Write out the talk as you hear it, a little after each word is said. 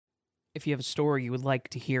If you have a story you would like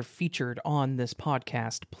to hear featured on this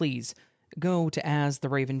podcast, please go to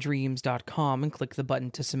astheravendreams.com and click the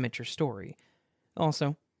button to submit your story.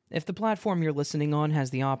 Also, if the platform you're listening on has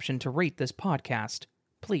the option to rate this podcast,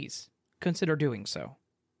 please consider doing so.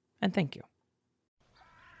 And thank you.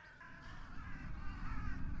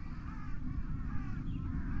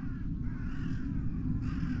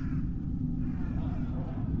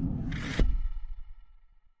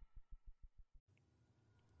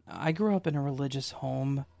 I grew up in a religious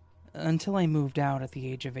home until I moved out at the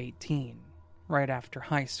age of 18, right after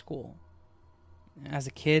high school. As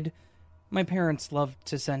a kid, my parents loved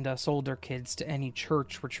to send us older kids to any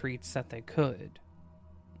church retreats that they could.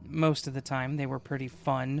 Most of the time, they were pretty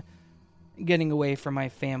fun, getting away from my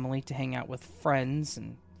family to hang out with friends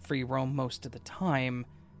and free roam most of the time,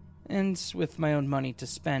 and with my own money to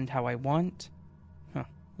spend how I want.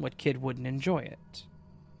 What kid wouldn't enjoy it?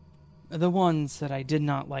 The ones that I did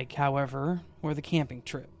not like, however, were the camping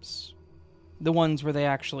trips. The ones where they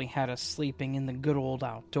actually had us sleeping in the good old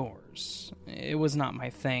outdoors. It was not my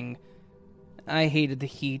thing. I hated the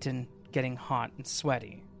heat and getting hot and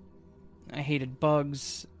sweaty. I hated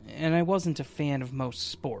bugs, and I wasn't a fan of most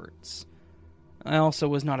sports. I also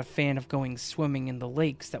was not a fan of going swimming in the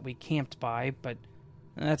lakes that we camped by, but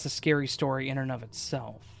that's a scary story in and of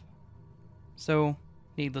itself. So,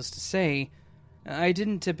 needless to say, I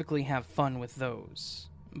didn't typically have fun with those,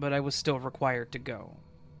 but I was still required to go.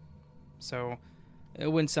 So,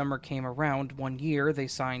 when summer came around one year, they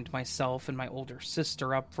signed myself and my older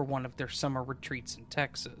sister up for one of their summer retreats in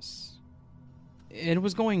Texas. It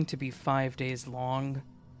was going to be 5 days long,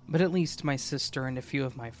 but at least my sister and a few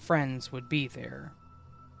of my friends would be there.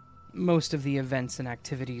 Most of the events and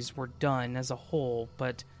activities were done as a whole,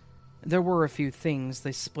 but there were a few things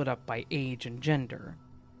they split up by age and gender.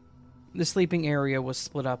 The sleeping area was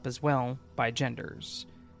split up as well by genders.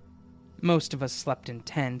 Most of us slept in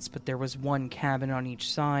tents, but there was one cabin on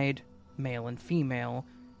each side, male and female,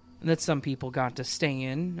 that some people got to stay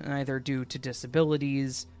in, either due to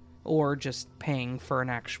disabilities or just paying for an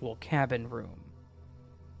actual cabin room.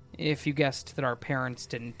 If you guessed that our parents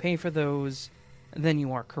didn't pay for those, then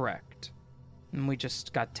you are correct. We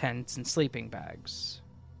just got tents and sleeping bags.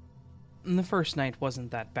 The first night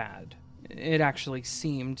wasn't that bad. It actually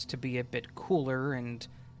seemed to be a bit cooler, and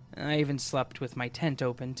I even slept with my tent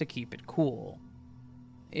open to keep it cool.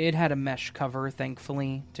 It had a mesh cover,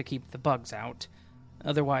 thankfully, to keep the bugs out.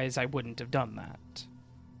 Otherwise, I wouldn't have done that.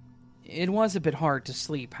 It was a bit hard to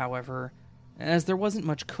sleep, however, as there wasn't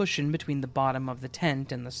much cushion between the bottom of the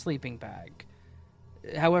tent and the sleeping bag.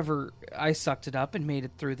 However, I sucked it up and made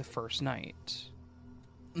it through the first night.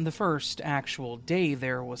 The first actual day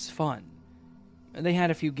there was fun. They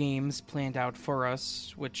had a few games planned out for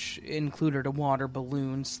us, which included a water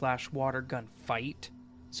balloon/water gun fight,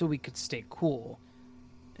 so we could stay cool.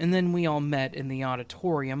 And then we all met in the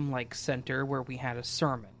auditorium-like center where we had a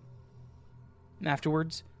sermon.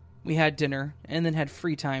 Afterwards, we had dinner, and then had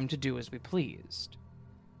free time to do as we pleased.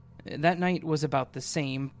 That night was about the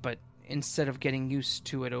same, but instead of getting used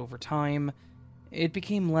to it over time, it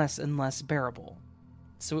became less and less bearable,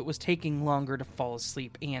 so it was taking longer to fall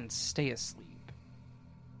asleep and stay asleep.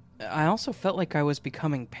 I also felt like I was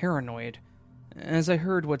becoming paranoid, as I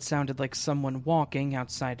heard what sounded like someone walking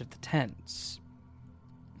outside of the tents.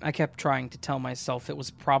 I kept trying to tell myself it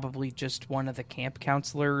was probably just one of the camp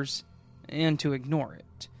counselors, and to ignore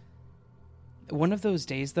it. One of those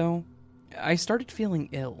days, though, I started feeling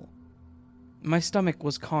ill. My stomach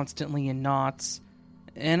was constantly in knots,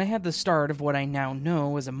 and I had the start of what I now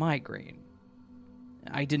know as a migraine.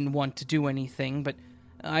 I didn't want to do anything, but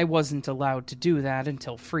I wasn't allowed to do that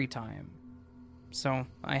until free time. So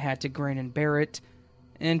I had to grin and bear it,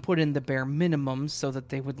 and put in the bare minimum so that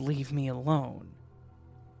they would leave me alone.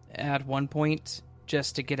 At one point,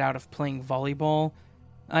 just to get out of playing volleyball,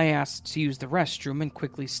 I asked to use the restroom and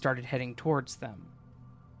quickly started heading towards them.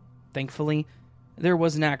 Thankfully, there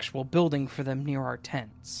was an actual building for them near our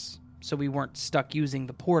tents, so we weren't stuck using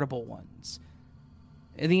the portable ones.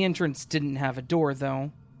 The entrance didn't have a door,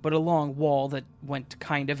 though, but a long wall that went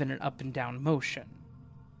kind of in an up and down motion.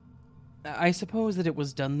 I suppose that it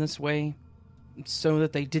was done this way, so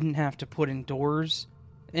that they didn't have to put in doors,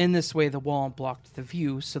 and this way the wall blocked the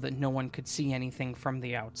view so that no one could see anything from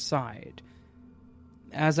the outside.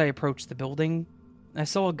 As I approached the building, I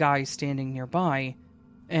saw a guy standing nearby,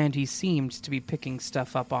 and he seemed to be picking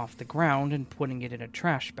stuff up off the ground and putting it in a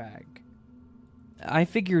trash bag. I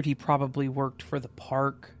figured he probably worked for the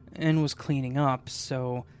park and was cleaning up,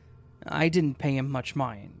 so I didn't pay him much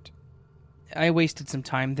mind. I wasted some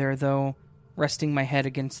time there, though, resting my head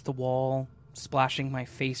against the wall, splashing my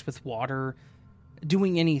face with water,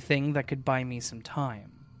 doing anything that could buy me some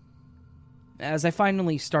time. As I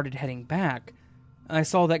finally started heading back, I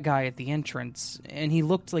saw that guy at the entrance, and he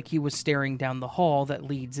looked like he was staring down the hall that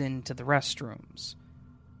leads into the restrooms.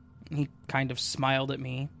 He kind of smiled at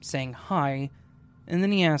me, saying hi, and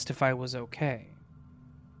then he asked if I was okay.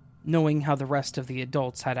 Knowing how the rest of the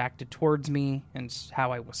adults had acted towards me and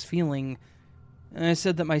how I was feeling, I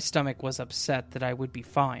said that my stomach was upset that I would be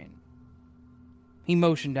fine. He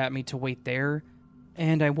motioned at me to wait there,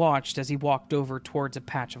 and I watched as he walked over towards a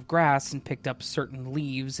patch of grass and picked up certain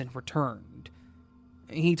leaves and returned.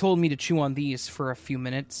 He told me to chew on these for a few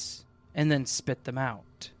minutes, and then spit them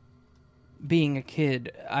out. Being a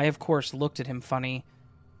kid, I of course looked at him funny.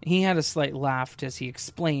 He had a slight laugh as he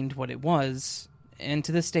explained what it was, and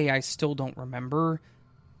to this day I still don't remember,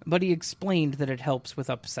 but he explained that it helps with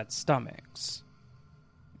upset stomachs.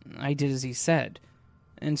 I did as he said,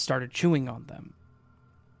 and started chewing on them.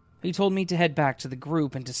 He told me to head back to the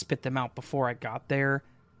group and to spit them out before I got there,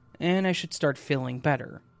 and I should start feeling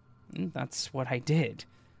better. That's what I did.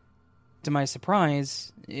 To my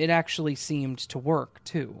surprise, it actually seemed to work,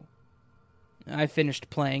 too. I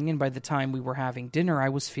finished playing, and by the time we were having dinner, I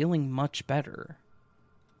was feeling much better.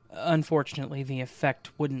 Unfortunately, the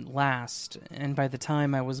effect wouldn't last, and by the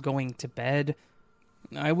time I was going to bed,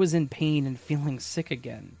 I was in pain and feeling sick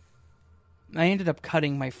again. I ended up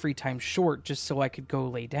cutting my free time short just so I could go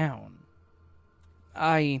lay down.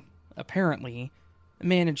 I, apparently,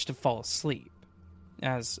 managed to fall asleep,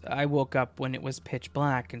 as I woke up when it was pitch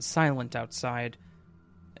black and silent outside.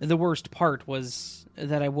 The worst part was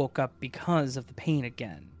that I woke up because of the pain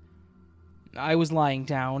again. I was lying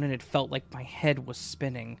down and it felt like my head was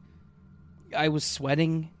spinning. I was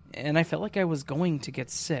sweating, and I felt like I was going to get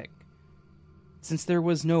sick. Since there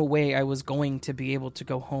was no way I was going to be able to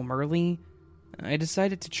go home early, I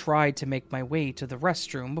decided to try to make my way to the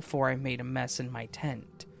restroom before I made a mess in my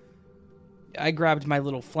tent. I grabbed my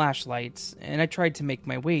little flashlights, and I tried to make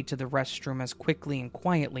my way to the restroom as quickly and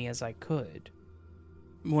quietly as I could.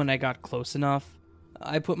 When I got close enough,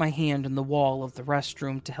 I put my hand on the wall of the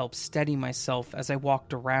restroom to help steady myself as I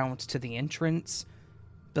walked around to the entrance,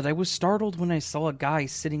 but I was startled when I saw a guy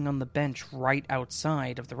sitting on the bench right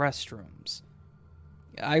outside of the restrooms.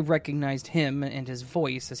 I recognized him and his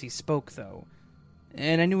voice as he spoke, though,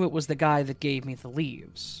 and I knew it was the guy that gave me the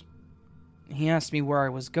leaves. He asked me where I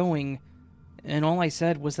was going, and all I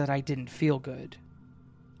said was that I didn't feel good,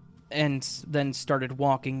 and then started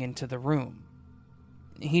walking into the room.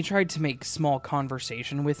 He tried to make small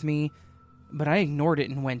conversation with me, but I ignored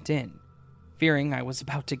it and went in, fearing I was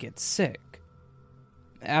about to get sick.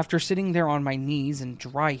 After sitting there on my knees and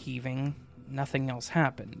dry heaving, nothing else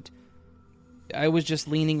happened. I was just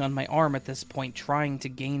leaning on my arm at this point, trying to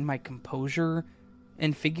gain my composure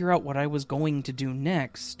and figure out what I was going to do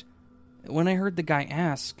next, when I heard the guy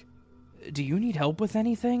ask, "Do you need help with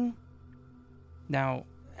anything?" Now,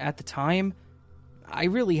 at the time, I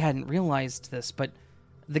really hadn't realized this, but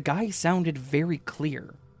the guy sounded very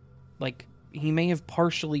clear. Like, he may have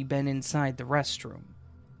partially been inside the restroom.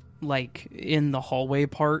 Like, in the hallway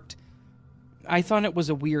part. I thought it was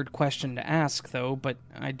a weird question to ask, though, but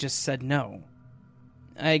I just said no.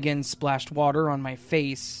 I again splashed water on my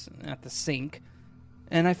face at the sink,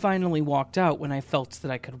 and I finally walked out when I felt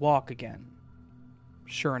that I could walk again.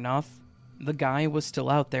 Sure enough, the guy was still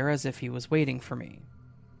out there as if he was waiting for me.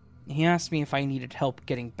 He asked me if I needed help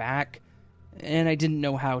getting back, and I didn't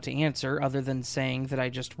know how to answer other than saying that I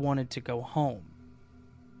just wanted to go home.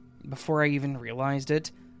 Before I even realized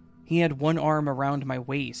it, he had one arm around my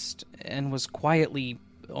waist and was quietly,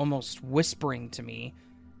 almost whispering to me,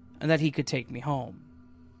 that he could take me home.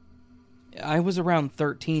 I was around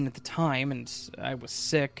 13 at the time, and I was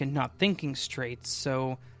sick and not thinking straight,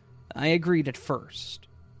 so I agreed at first.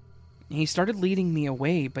 He started leading me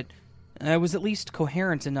away, but I was at least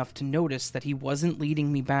coherent enough to notice that he wasn't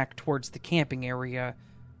leading me back towards the camping area,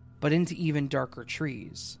 but into even darker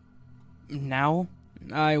trees. Now,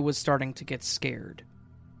 I was starting to get scared.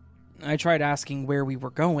 I tried asking where we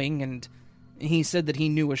were going, and he said that he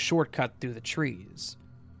knew a shortcut through the trees.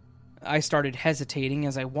 I started hesitating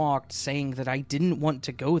as I walked, saying that I didn't want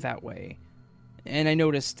to go that way, and I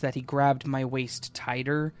noticed that he grabbed my waist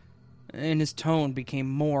tighter, and his tone became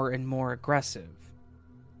more and more aggressive.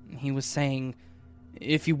 He was saying,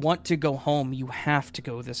 "If you want to go home, you have to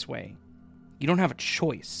go this way. You don't have a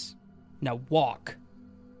choice. Now walk."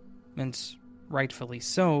 And rightfully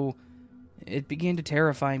so, it began to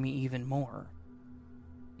terrify me even more.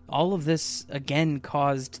 All of this again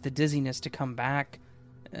caused the dizziness to come back,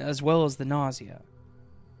 as well as the nausea.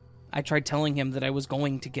 I tried telling him that I was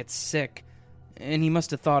going to get sick, and he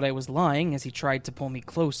must have thought I was lying as he tried to pull me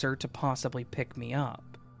closer to possibly pick me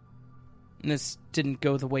up. This didn't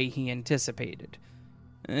go the way he anticipated,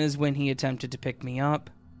 as when he attempted to pick me up,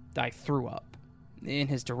 I threw up in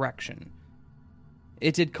his direction.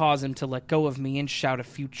 It did cause him to let go of me and shout a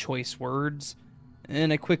few choice words,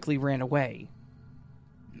 and I quickly ran away.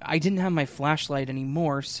 I didn't have my flashlight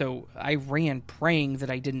anymore, so I ran praying that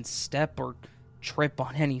I didn't step or trip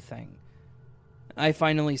on anything. I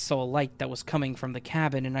finally saw a light that was coming from the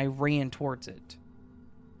cabin, and I ran towards it.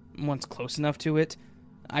 Once close enough to it,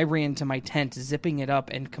 I ran to my tent, zipping it up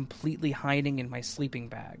and completely hiding in my sleeping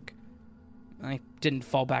bag. I didn't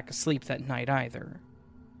fall back asleep that night either.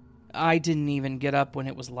 I didn't even get up when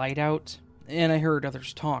it was light out, and I heard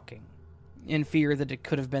others talking, in fear that it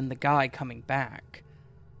could have been the guy coming back.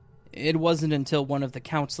 It wasn't until one of the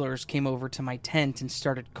counselors came over to my tent and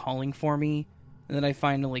started calling for me that I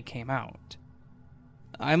finally came out.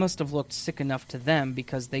 I must have looked sick enough to them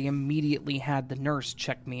because they immediately had the nurse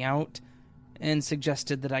check me out and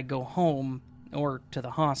suggested that I go home, or to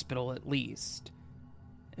the hospital at least.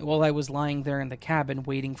 While I was lying there in the cabin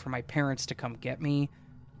waiting for my parents to come get me,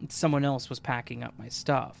 someone else was packing up my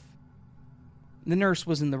stuff. The nurse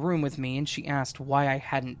was in the room with me, and she asked why I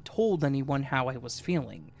hadn't told anyone how I was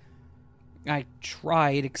feeling. I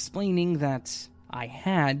tried explaining that I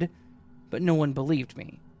had, but no one believed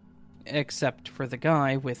me, except for the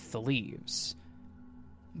guy with the leaves.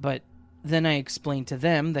 But then I explained to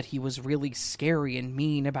them that he was really scary and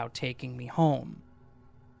mean about taking me home.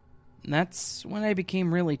 That's when I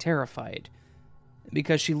became really terrified,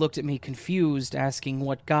 because she looked at me confused, asking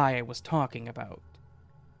what guy I was talking about.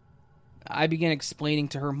 I began explaining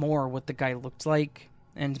to her more what the guy looked like,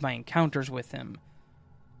 and my encounters with him.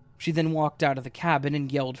 She then walked out of the cabin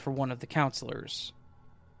and yelled for one of the counselors.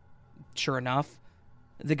 Sure enough,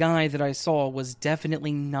 the guy that I saw was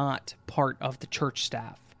definitely not part of the church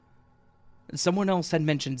staff. Someone else had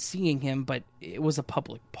mentioned seeing him, but it was a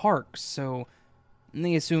public park, so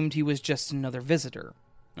they assumed he was just another visitor,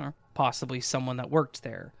 or possibly someone that worked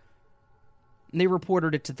there. They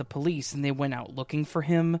reported it to the police, and they went out looking for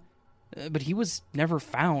him, but he was never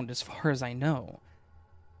found as far as I know.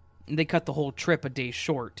 They cut the whole trip a day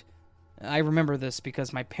short. I remember this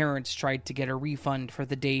because my parents tried to get a refund for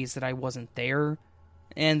the days that I wasn't there,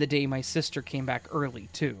 and the day my sister came back early,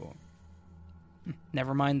 too.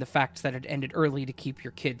 Never mind the fact that it ended early to keep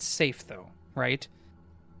your kids safe, though, right?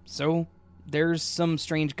 So, there's some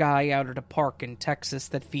strange guy out at a park in Texas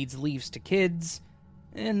that feeds leaves to kids,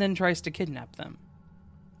 and then tries to kidnap them.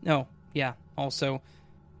 Oh, yeah, also,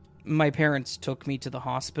 my parents took me to the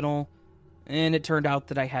hospital, and it turned out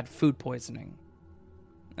that I had food poisoning.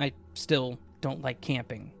 I still don't like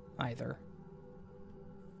camping, either.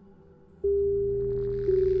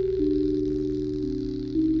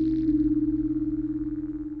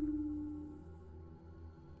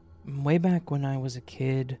 Way back when I was a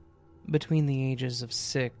kid, between the ages of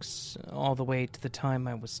 6 all the way to the time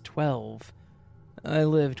I was 12, I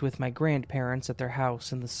lived with my grandparents at their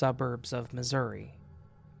house in the suburbs of Missouri.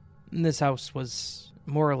 This house was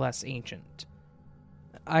more or less ancient.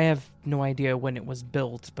 I have no idea when it was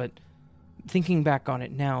built, but thinking back on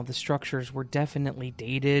it now, the structures were definitely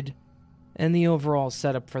dated, and the overall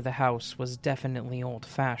setup for the house was definitely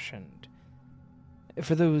old-fashioned.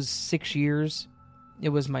 For those 6 years, it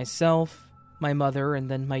was myself, my mother, and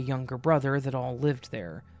then my younger brother that all lived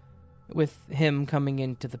there, with him coming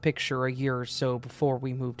into the picture a year or so before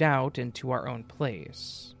we moved out into our own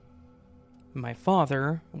place. My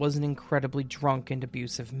father was an incredibly drunk and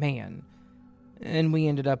abusive man, and we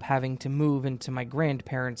ended up having to move into my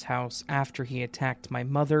grandparents' house after he attacked my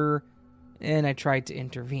mother, and I tried to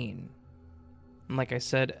intervene. Like I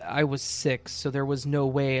said, I was 6, so there was no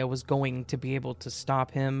way I was going to be able to stop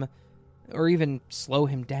him, or even slow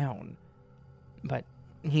him down. But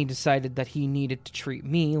he decided that he needed to treat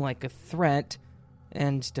me like a threat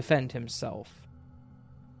and defend himself.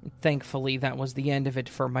 Thankfully, that was the end of it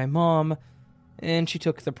for my mom, and she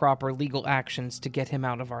took the proper legal actions to get him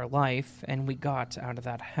out of our life, and we got out of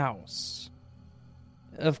that house.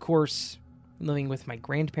 Of course, living with my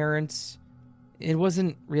grandparents, it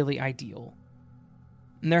wasn't really ideal.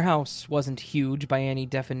 Their house wasn't huge by any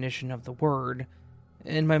definition of the word,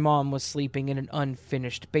 and my mom was sleeping in an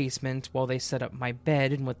unfinished basement while they set up my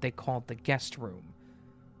bed in what they called the guest room.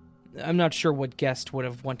 I'm not sure what guest would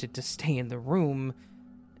have wanted to stay in the room,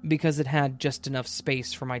 because it had just enough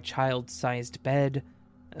space for my child-sized bed,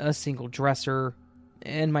 a single dresser,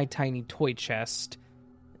 and my tiny toy chest,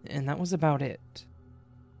 and that was about it.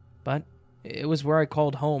 But it was where I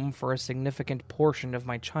called home for a significant portion of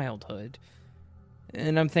my childhood,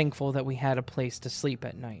 and I'm thankful that we had a place to sleep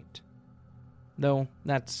at night. though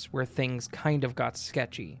that's where things kind of got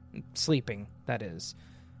sketchy. Sleeping, that is.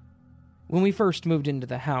 When we first moved into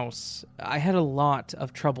the house, I had a lot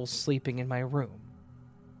of trouble sleeping in my room.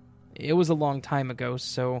 It was a long time ago,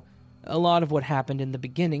 so a lot of what happened in the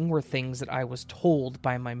beginning were things that I was told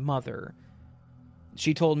by my mother.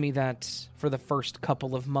 She told me that for the first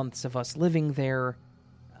couple of months of us living there,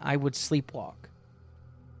 I would sleepwalk.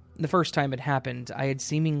 The first time it happened, I had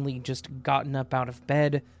seemingly just gotten up out of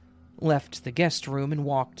bed, left the guest room and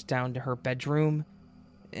walked down to her bedroom,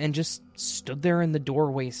 and just stood there in the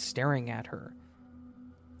doorway staring at her.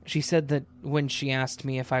 She said that when she asked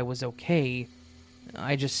me if I was okay,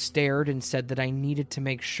 I just stared and said that I needed to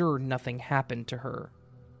make sure nothing happened to her.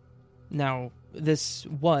 Now, this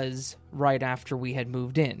was right after we had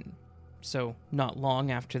moved in, so not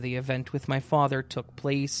long after the event with my father took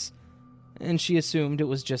place, and she assumed it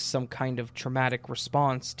was just some kind of traumatic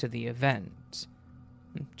response to the event.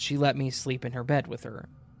 She let me sleep in her bed with her.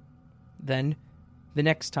 Then, the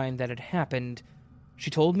next time that it happened, she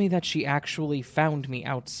told me that she actually found me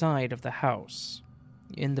outside of the house,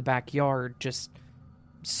 in the backyard, just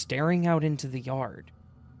staring out into the yard.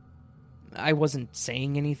 I wasn't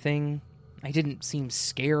saying anything. I didn't seem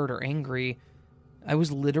scared or angry. I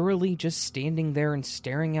was literally just standing there and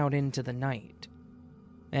staring out into the night.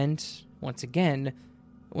 And, once again,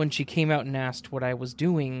 when she came out and asked what I was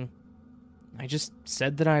doing, I just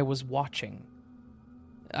said that I was watching.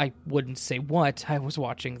 I wouldn't say what I was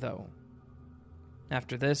watching, though.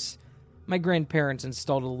 After this, my grandparents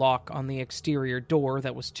installed a lock on the exterior door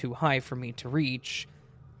that was too high for me to reach,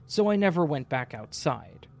 so I never went back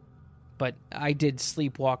outside. But I did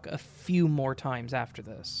sleepwalk a few more times after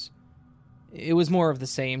this. It was more of the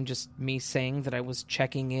same, just me saying that I was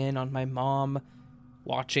checking in on my mom,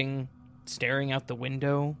 watching, staring out the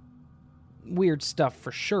window. Weird stuff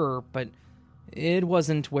for sure, but it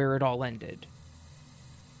wasn't where it all ended.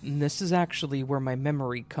 This is actually where my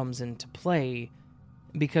memory comes into play,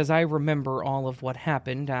 because I remember all of what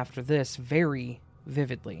happened after this very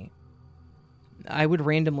vividly. I would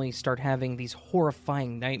randomly start having these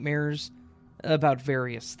horrifying nightmares about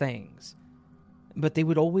various things, but they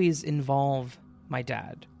would always involve my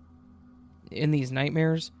dad. In these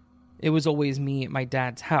nightmares, it was always me at my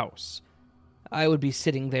dad's house. I would be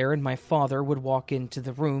sitting there and my father would walk into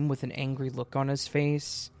the room with an angry look on his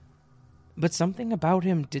face, but something about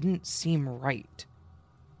him didn't seem right.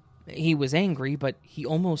 He was angry, but he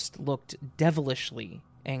almost looked devilishly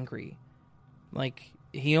angry. Like,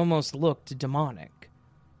 he almost looked demonic.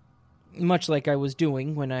 Much like I was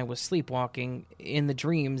doing when I was sleepwalking, in the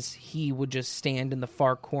dreams, he would just stand in the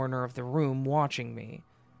far corner of the room watching me.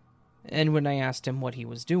 And when I asked him what he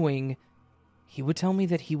was doing, he would tell me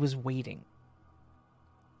that he was waiting.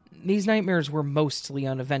 These nightmares were mostly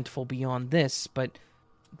uneventful beyond this, but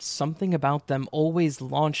something about them always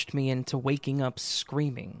launched me into waking up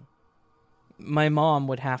screaming. My mom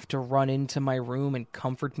would have to run into my room and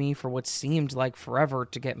comfort me for what seemed like forever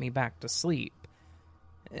to get me back to sleep.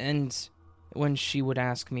 And when she would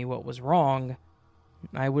ask me what was wrong,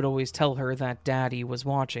 I would always tell her that Daddy was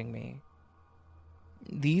watching me.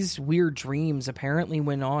 These weird dreams apparently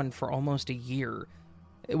went on for almost a year,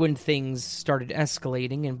 when things started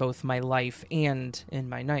escalating in both my life and in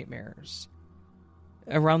my nightmares.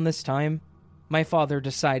 Around this time, my father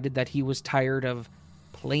decided that he was tired of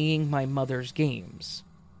playing my mother's games,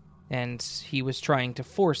 and he was trying to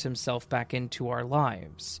force himself back into our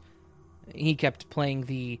lives. He kept playing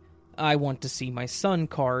the "I want to see my son"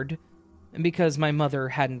 card, because my mother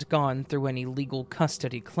hadn't gone through any legal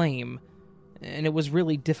custody claim, and it was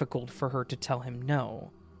really difficult for her to tell him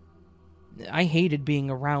no. I hated being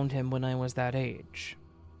around him when I was that age,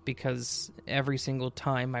 because every single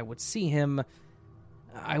time I would see him,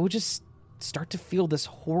 I would just start to feel this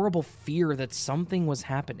horrible fear that something was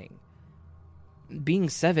happening. Being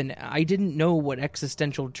 7, I didn't know what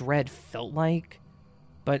existential dread felt like,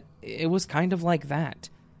 but it was kind of like that.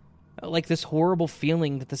 Like this horrible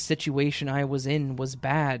feeling that the situation I was in was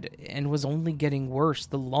bad and was only getting worse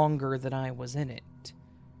the longer that I was in it.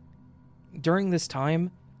 During this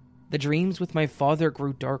time, the dreams with my father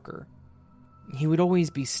grew darker. He would always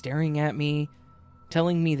be staring at me,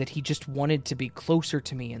 telling me that he just wanted to be closer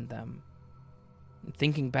to me in them.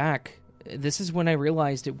 Thinking back, this is when I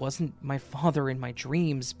realized it wasn't my father in my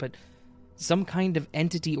dreams, but some kind of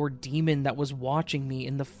entity or demon that was watching me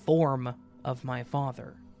in the form of my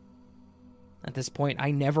father. At this point,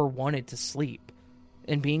 I never wanted to sleep,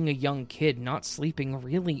 and being a young kid, not sleeping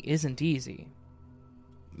really isn't easy.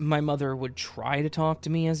 My mother would try to talk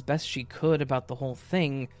to me as best she could about the whole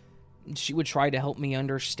thing. She would try to help me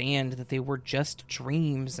understand that they were just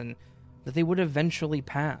dreams and that they would eventually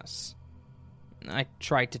pass. I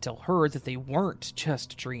tried to tell her that they weren't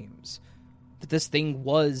just dreams, that this thing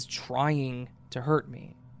was trying to hurt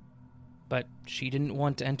me, but she didn't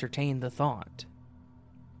want to entertain the thought.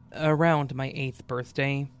 Around my 8th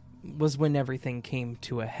birthday was when everything came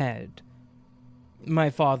to a head. My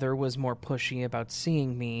father was more pushy about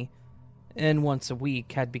seeing me, and once a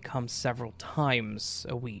week had become several times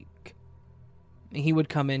a week. He would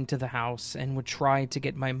come into the house and would try to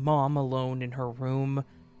get my mom alone in her room,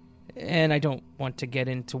 and I don't want to get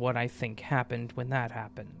into what I think happened when that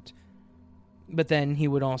happened. But then he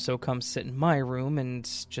would also come sit in my room and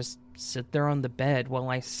just sit there on the bed while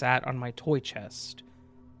I sat on my toy chest.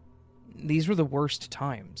 These were the worst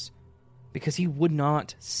times, because he would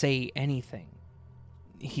not say anything.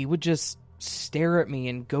 He would just stare at me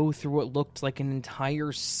and go through what looked like an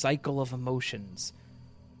entire cycle of emotions.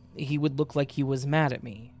 He would look like he was mad at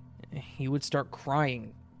me. He would start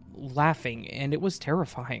crying, laughing, and it was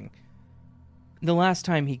terrifying. The last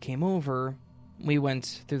time he came over, we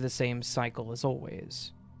went through the same cycle as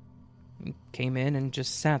always. He came in and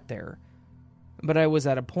just sat there. But I was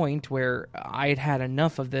at a point where I'd had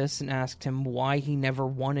enough of this and asked him why he never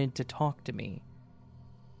wanted to talk to me.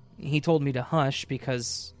 He told me to hush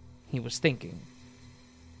because he was thinking.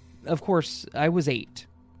 Of course, I was 8,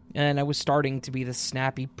 and I was starting to be the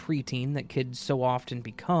snappy preteen that kids so often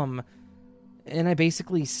become, and I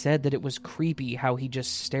basically said that it was creepy how he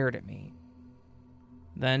just stared at me.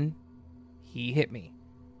 Then, he hit me.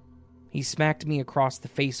 He smacked me across the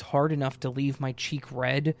face hard enough to leave my cheek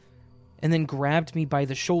red, and then grabbed me by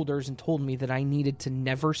the shoulders and told me that I needed to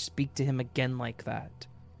never speak to him again like that.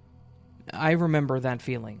 I remember that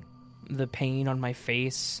feeling. The pain on my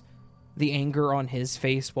face, the anger on his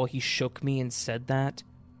face while he shook me and said that.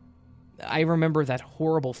 I remember that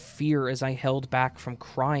horrible fear as I held back from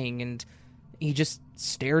crying, and he just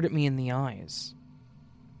stared at me in the eyes.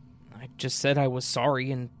 I just said I was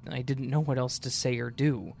sorry, and I didn't know what else to say or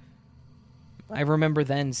do. I remember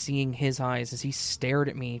then seeing his eyes as he stared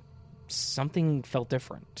at me. Something felt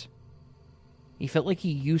different. He felt like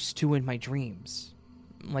he used to in my dreams,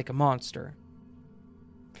 like a monster.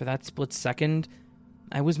 For that split second,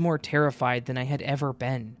 I was more terrified than I had ever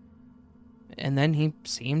been. And then he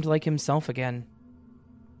seemed like himself again.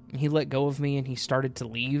 He let go of me and he started to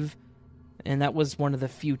leave, and that was one of the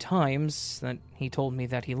few times that he told me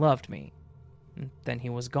that he loved me. Then he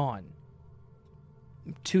was gone.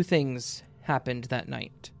 2 things happened that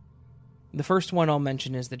night. The first one I'll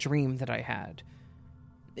mention is the dream that I had.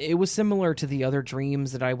 It was similar to the other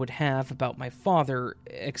dreams that I would have about my father,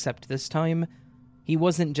 except this time, he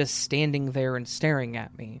wasn't just standing there and staring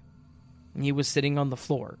at me. He was sitting on the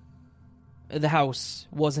floor. The house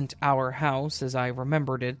wasn't our house as I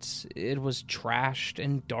remembered it. It was trashed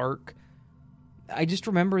and dark. I just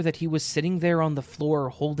remember that he was sitting there on the floor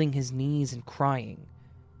holding his knees and crying.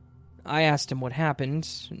 I asked him what happened,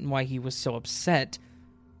 and why he was so upset,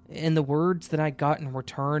 and the words that I got in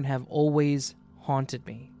return have always haunted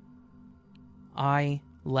me. I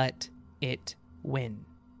let it win.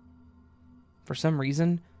 For some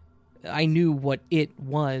reason, I knew what it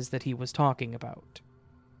was that he was talking about.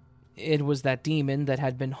 It was that demon that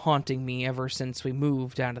had been haunting me ever since we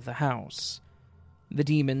moved out of the house. The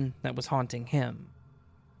demon that was haunting him.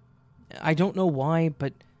 I don't know why,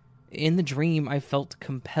 but in the dream I felt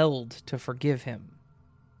compelled to forgive him.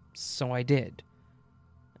 So I did.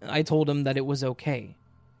 I told him that it was okay,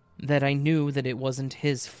 that I knew that it wasn't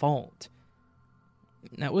his fault.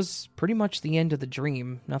 That was pretty much the end of the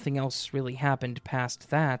dream. Nothing else really happened past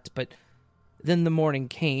that, but then the morning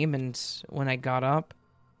came, and when I got up,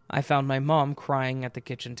 I found my mom crying at the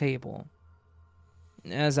kitchen table.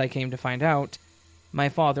 As I came to find out, my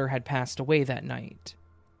father had passed away that night,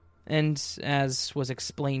 and as was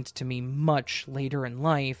explained to me much later in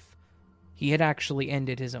life, he had actually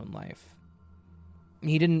ended his own life.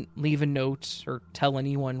 He didn't leave a note or tell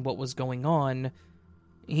anyone what was going on.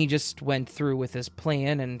 He just went through with his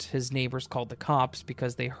plan, and his neighbors called the cops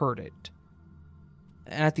because they heard it.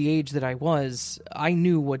 At the age that I was, I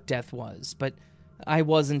knew what death was, but I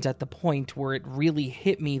wasn't at the point where it really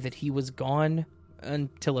hit me that he was gone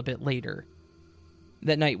until a bit later.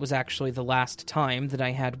 That night was actually the last time that I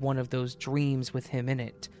had one of those dreams with him in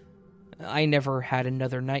it. I never had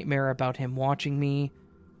another nightmare about him watching me,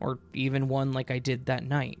 or even one like I did that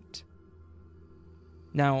night.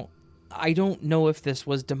 Now, I don't know if this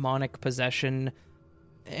was demonic possession,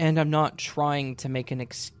 and I'm not trying to make an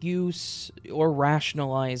excuse or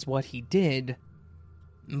rationalize what he did,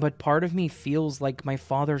 but part of me feels like my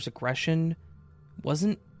father's aggression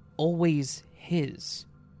wasn't always his.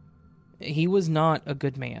 He was not a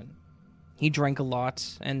good man. He drank a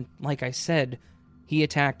lot, and like I said, He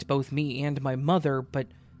attacked both me and my mother, but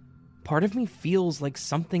part of me feels like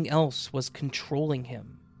something else was controlling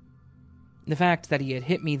him. The fact that he had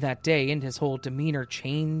hit me that day and his whole demeanor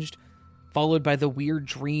changed, followed by the weird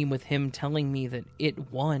dream with him telling me that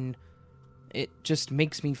it won, it just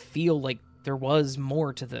makes me feel like there was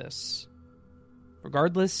more to this.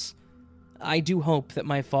 Regardless, I do hope that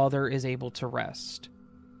my father is able to rest.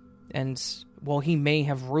 And while he may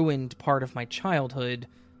have ruined part of my childhood,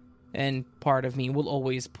 and part of me will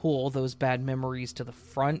always pull those bad memories to the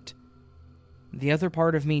front, the other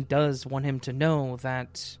part of me does want him to know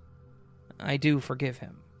that I do forgive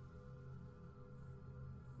him.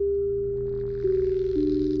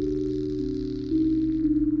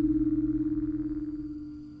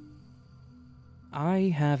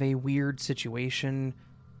 I have a weird situation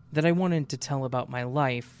that I wanted to tell about my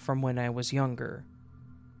life from when I was younger.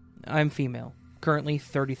 I'm female, currently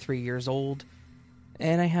 33 years old,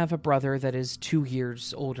 and I have a brother that is 2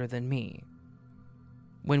 years older than me.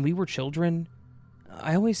 When we were children,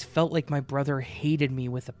 I always felt like my brother hated me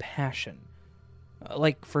with a passion.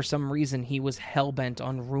 Like, for some reason, he was hell-bent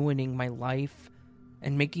on ruining my life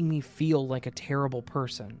and making me feel like a terrible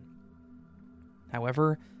person.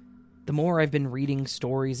 However, the more I've been reading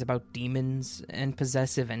stories about demons and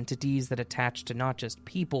possessive entities that attach to not just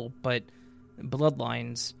people, but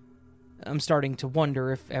bloodlines, I'm starting to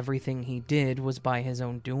wonder if everything he did was by his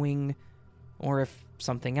own doing, or if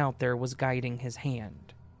something out there was guiding his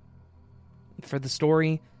hand. For the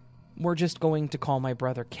story, we're just going to call my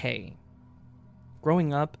brother Kay.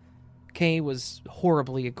 Growing up, Kay was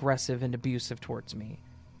horribly aggressive and abusive towards me,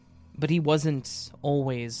 but he wasn't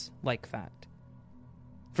always like that.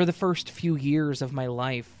 For the first few years of my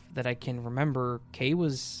life that I can remember, Kay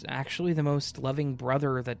was actually the most loving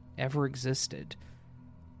brother that ever existed.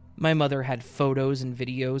 My mother had photos and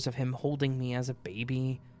videos of him holding me as a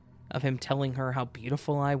baby, of him telling her how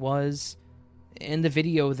beautiful I was, and the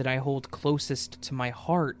video that I hold closest to my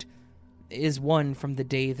heart is one from the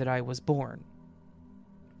day that I was born.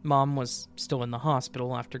 Mom was still in the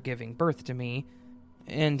hospital after giving birth to me,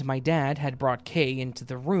 and my dad had brought Kay into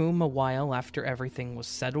the room a while after everything was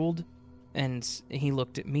settled, and he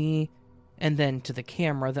looked at me, and then to the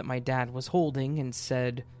camera that my dad was holding and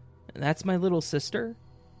said, "That's my little sister?"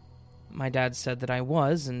 My dad said that I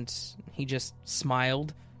was, and he just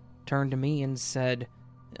smiled, turned to me and said,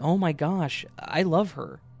 "Oh my gosh, I love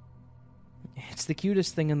her." It's the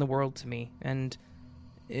cutest thing in the world to me, and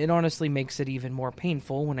it honestly makes it even more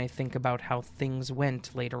painful when I think about how things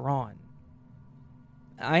went later on.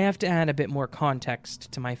 I have to add a bit more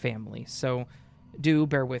context to my family, so do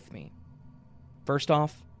bear with me. First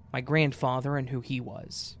off, my grandfather and who he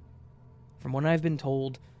was. From what I've been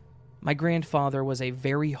told, my grandfather was a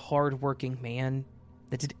very hard-working man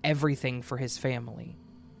that did everything for his family.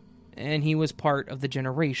 And he was part of the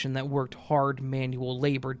generation that worked hard manual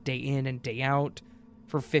labor day in and day out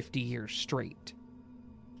for 50 years straight.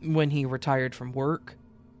 When he retired from work,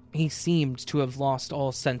 he seemed to have lost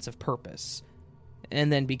all sense of purpose,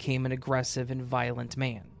 and then became an aggressive and violent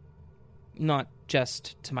man. Not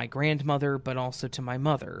just to my grandmother, but also to my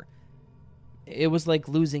mother. It was like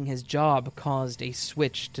losing his job caused a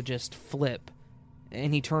switch to just flip,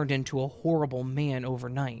 and he turned into a horrible man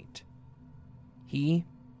overnight. He,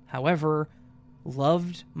 however,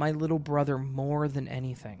 loved my little brother more than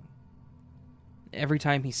anything. Every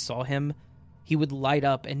time he saw him, he would light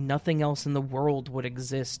up and nothing else in the world would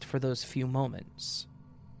exist for those few moments.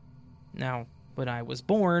 Now, when I was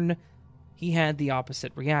born, he had the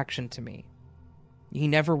opposite reaction to me. He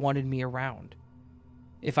never wanted me around.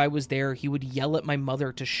 If I was there, he would yell at my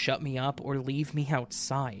mother to shut me up or leave me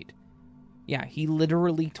outside. Yeah, he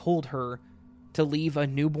literally told her to leave a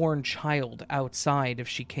newborn child outside if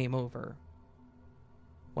she came over.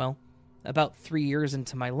 Well, about 3 years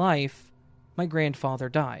into my life, my grandfather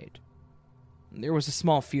died. There was a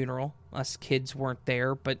small funeral. Us kids weren't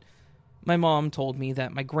there, but my mom told me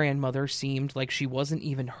that my grandmother seemed like she wasn't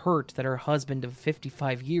even hurt that her husband of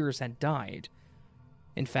 55 years had died.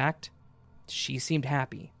 In fact, she seemed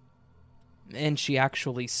happy. And she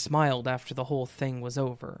actually smiled after the whole thing was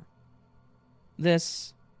over.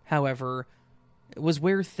 This, however, was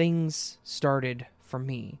where things started for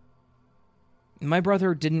me. My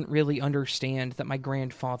brother didn't really understand that my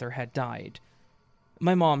grandfather had died.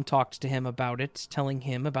 My mom talked to him about it, telling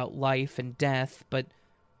him about life and death, but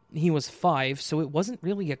he was 5, so it wasn't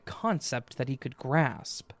really a concept that he could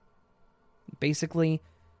grasp. Basically,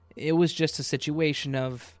 it was just a situation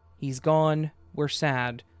of, he's gone, we're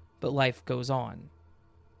sad, but life goes on.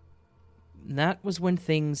 That was when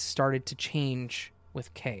things started to change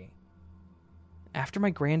with Kay. After my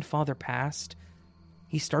grandfather passed,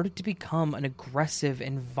 he started to become an aggressive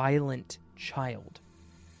and violent child.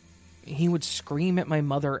 He would scream at my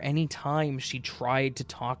mother any time she tried to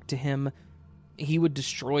talk to him. He would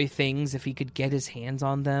destroy things if he could get his hands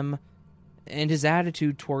on them, and his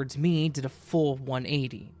attitude towards me did a full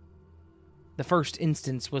 180. The first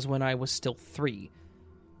instance was when I was still 3.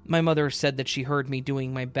 My mother said that she heard me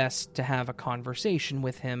doing my best to have a conversation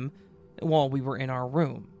with him while we were in our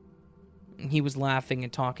room. He was laughing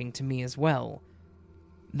and talking to me as well.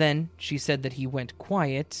 Then she said that he went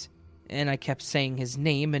quiet, and I kept saying his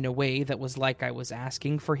name in a way that was like I was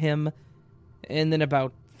asking for him, and then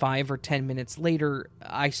about 5 or 10 minutes later,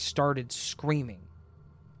 I started screaming.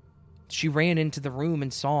 She ran into the room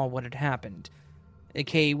and saw what had happened.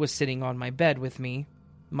 Kay was sitting on my bed with me,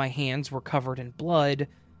 my hands were covered in blood,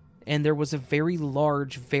 and there was a very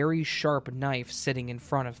large, very sharp knife sitting in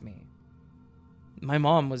front of me. My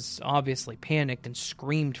mom was obviously panicked and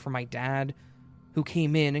screamed for my dad, who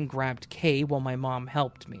came in and grabbed Kay while my mom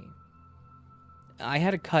helped me. I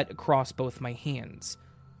had a cut across both my hands,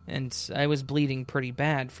 and I was bleeding pretty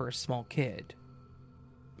bad for a small kid.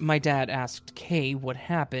 My dad asked Kay what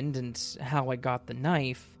happened and how I got the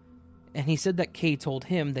knife, and he said that Kay told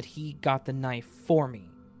him that he got the knife for me.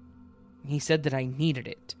 He said that I needed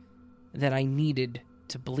it, that I needed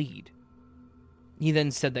to bleed. He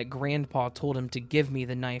then said that Grandpa told him to give me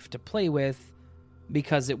the knife to play with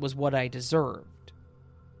because it was what I deserved.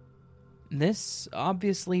 This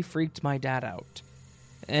obviously freaked my dad out,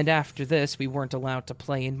 and after this we weren't allowed to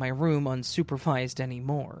play in my room unsupervised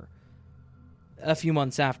anymore. A few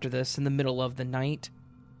months after this, in the middle of the night,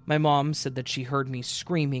 my mom said that she heard me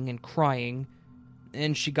screaming and crying,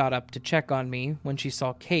 and she got up to check on me when she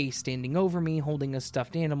saw Kay standing over me holding a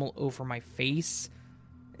stuffed animal over my face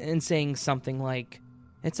and saying something like,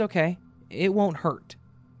 "It's okay, it won't hurt,"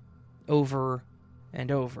 over and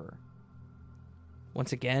over.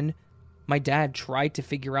 Once again, my dad tried to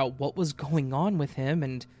figure out what was going on with him,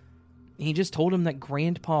 and he just told him that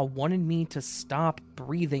Grandpa wanted me to stop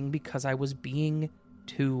breathing because I was being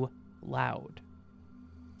too loud.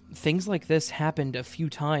 Things like this happened a few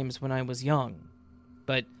times when I was young,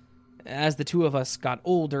 but as the two of us got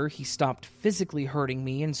older, he stopped physically hurting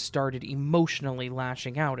me and started emotionally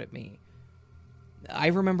lashing out at me. I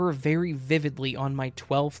remember very vividly on my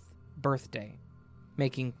 12th birthday,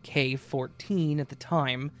 making Kay 14 at the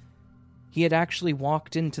time, he had actually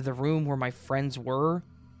walked into the room where my friends were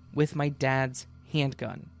with my dad's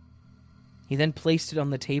handgun. He then placed it on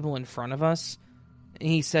the table in front of us, and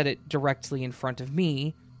he set it directly in front of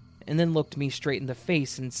me, and then looked me straight in the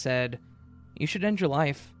face and said, "You should end your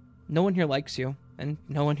life. No one here likes you, and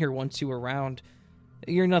no one here wants you around.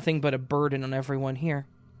 You're nothing but a burden on everyone here,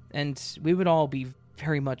 and we would all be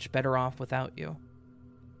very much better off without you."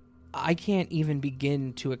 I can't even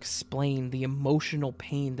begin to explain the emotional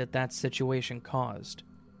pain that situation caused.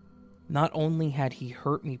 Not only had he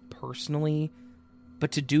hurt me personally,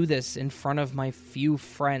 but to do this in front of my few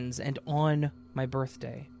friends and on my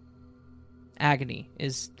birthday. Agony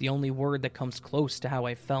is the only word that comes close to how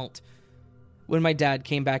I felt. When my dad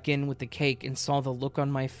came back in with the cake and saw the look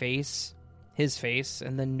on my face, his face,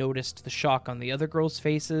 and then noticed the shock on the other girls'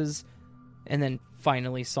 faces, and then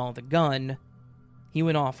finally saw the gun, he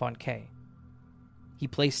went off on Kay. He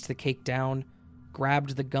placed the cake down,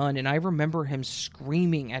 grabbed the gun, and I remember him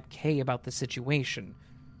screaming at Kay about the situation.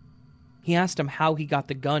 He asked him how he got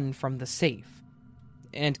the gun from the safe,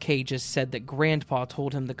 and Kay just said that Grandpa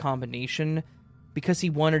told him the combination because he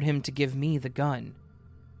wanted him to give me the gun.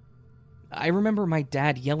 I remember my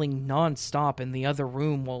dad yelling non-stop in the other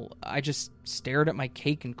room while I just stared at my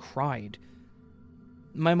cake and cried.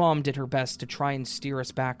 My mom did her best to try and steer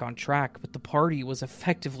us back on track, but the party was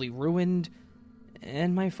effectively ruined,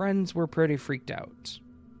 and my friends were pretty freaked out.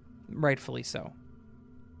 Rightfully so.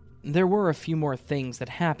 There were a few more things that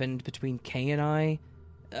happened between Kay and I,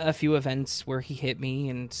 a few events where he hit me,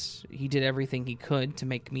 and he did everything he could to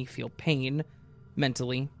make me feel pain,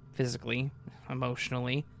 mentally, physically,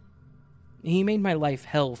 emotionally. He made my life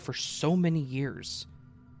hell for so many years,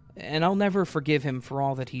 and I'll never forgive him for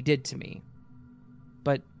all that he did to me.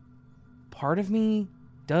 But part of me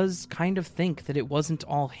does kind of think that it wasn't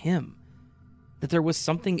all him, that there was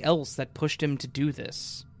something else that pushed him to do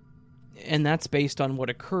this. And that's based on what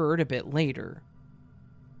occurred a bit later.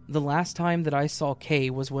 The last time that I saw Kay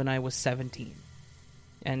was when I was 17.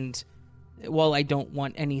 And while I don't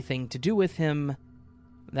want anything to do with him,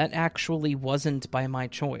 that actually wasn't by my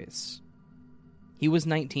choice. He was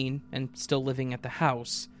 19 and still living at the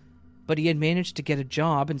house, but he had managed to get a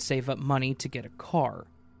job and save up money to get a car.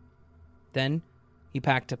 Then, he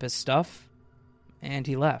packed up his stuff, and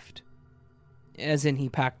he left. As in, he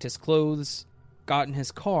packed his clothes, got in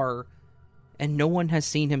his car, and no one has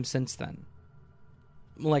seen him since then.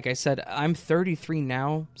 Like I said, I'm 33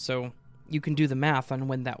 now, so you can do the math on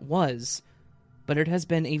when that was, but it has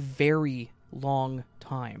been a very long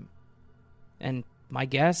time. And my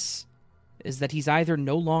guess is that he's either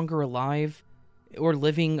no longer alive or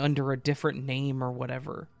living under a different name or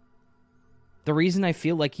whatever. The reason I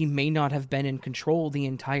feel like he may not have been in control the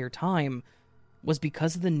entire time was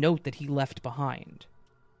because of the note that he left behind.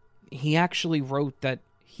 He actually wrote that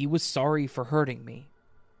he was sorry for hurting me.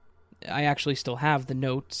 I actually still have the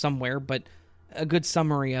note somewhere, but a good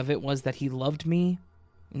summary of it was that he loved me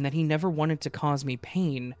and that he never wanted to cause me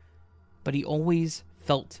pain, but he always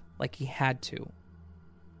felt like he had to.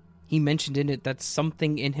 He mentioned in it that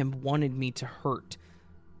something in him wanted me to hurt,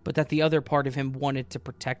 but that the other part of him wanted to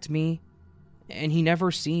protect me, and he never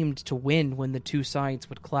seemed to win when the two sides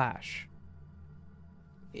would clash.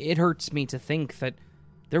 It hurts me to think that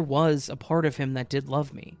there was a part of him that did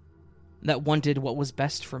love me, that wanted what was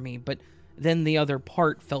best for me, but then the other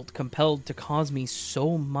part felt compelled to cause me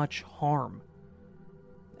so much harm.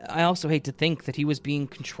 I also hate to think that he was being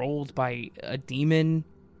controlled by a demon,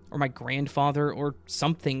 or my grandfather, or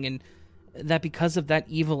something, and that because of that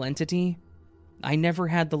evil entity, I never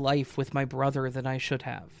had the life with my brother that I should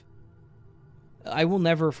have. I will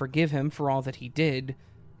never forgive him for all that he did.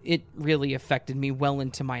 It really affected me well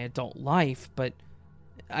into my adult life, but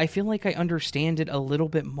I feel like I understand it a little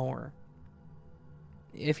bit more.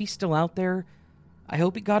 If he's still out there, I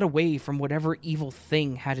hope he got away from whatever evil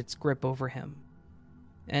thing had its grip over him.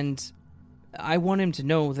 And I want him to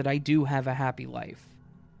know that I do have a happy life.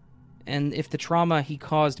 And if the trauma he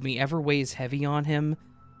caused me ever weighs heavy on him,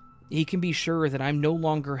 he can be sure that I'm no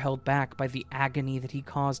longer held back by the agony that he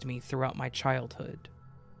caused me throughout my childhood.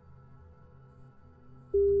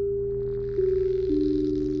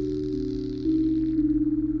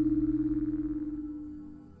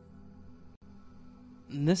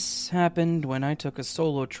 This happened when I took a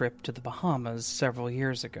solo trip to the Bahamas several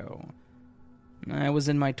years ago. I was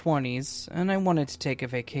in my 20s, and I wanted to take a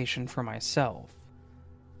vacation for myself.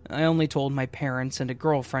 I only told my parents and a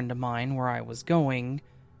girlfriend of mine where I was going,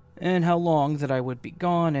 and how long that I would be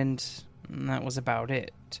gone, and that was about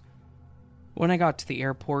it. When I got to the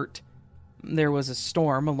airport, there was a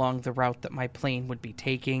storm along the route that my plane would be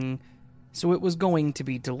taking, so it was going to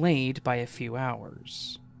be delayed by a few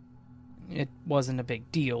hours. It wasn't a big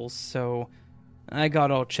deal, so I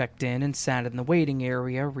got all checked in and sat in the waiting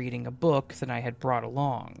area reading a book that I had brought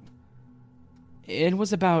along. It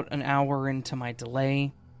was about an hour into my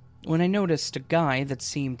delay when I noticed a guy that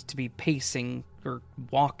seemed to be pacing or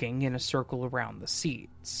walking in a circle around the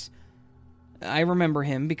seats. I remember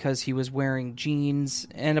him because he was wearing jeans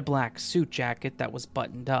and a black suit jacket that was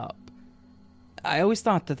buttoned up. I always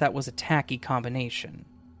thought that that was a tacky combination.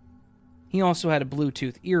 He also had a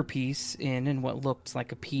Bluetooth earpiece in what looked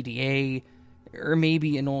like a PDA, or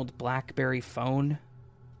maybe an old BlackBerry phone.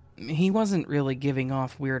 He wasn't really giving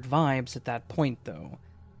off weird vibes at that point, though.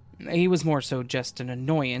 He was more so just an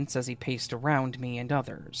annoyance as he paced around me and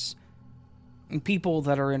others. People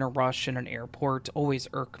that are in a rush in an airport always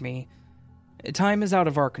irk me. Time is out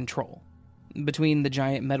of our control. Between the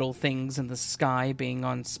giant metal things in the sky being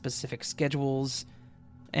on specific schedules,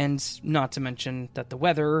 and not to mention that the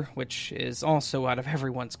weather, which is also out of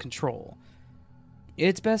everyone's control.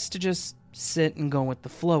 It's best to just sit and go with the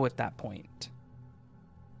flow at that point.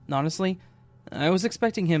 Honestly, I was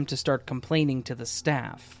expecting him to start complaining to the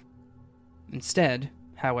staff. Instead,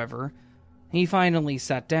 however, he finally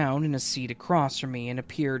sat down in a seat across from me and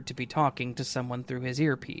appeared to be talking to someone through his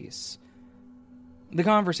earpiece. The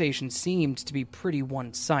conversation seemed to be pretty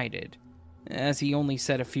one-sided, as he only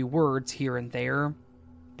said a few words here and there,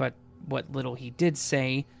 but what little he did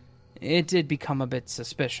say, it did become a bit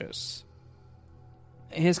suspicious.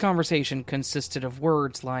 His conversation consisted of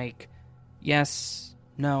words like, yes,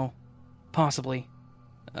 no, possibly,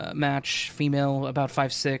 match, female, about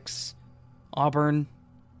 5'6", Auburn,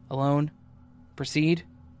 alone, proceed,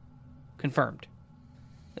 confirmed.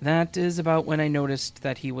 That is about when I noticed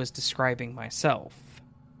that he was describing myself.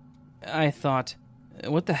 I thought,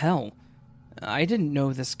 what the hell? I didn't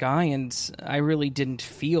know this guy, and I really didn't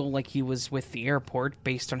feel like he was with the airport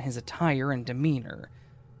based on his attire and demeanor.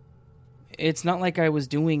 It's not like I was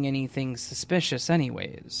doing anything suspicious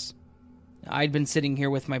anyways. I'd been sitting here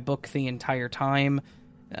with my book the entire time.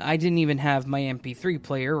 I didn't even have my MP3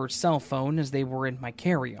 player or cell phone as they were in my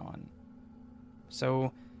carry-on.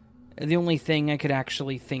 So, the only thing I could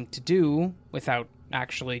actually think to do, without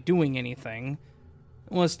actually doing anything,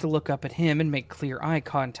 was to look up at him and make clear eye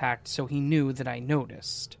contact so he knew that I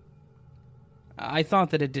noticed. I thought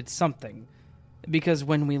that it did something, because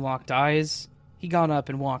when we locked eyes, he got up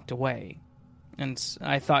and walked away, and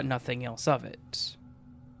I thought nothing else of it.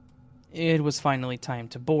 It was finally time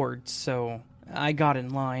to board, so I got in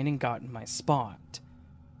line and got in my spot.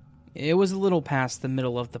 It was a little past the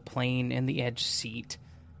middle of the plane in the edge seat.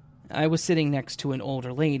 I was sitting next to an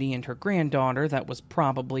older lady and her granddaughter that was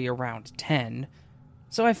probably around 10,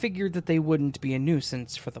 so I figured that they wouldn't be a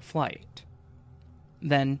nuisance for the flight.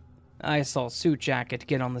 Then, I saw Suit Jacket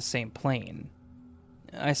get on the same plane.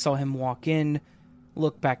 I saw him walk in,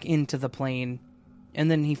 look back into the plane,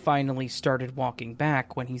 and then he finally started walking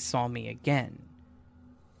back when he saw me again.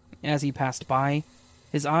 As he passed by,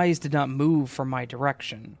 his eyes did not move from my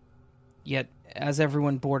direction. Yet, as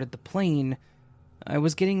everyone boarded the plane, I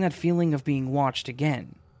was getting that feeling of being watched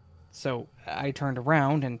again. So I turned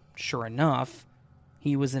around, and sure enough,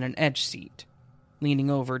 he was in an edge seat, leaning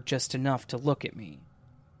over just enough to look at me.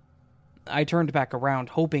 I turned back around,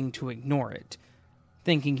 hoping to ignore it,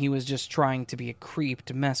 thinking he was just trying to be a creep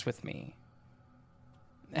to mess with me.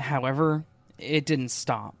 However, it didn't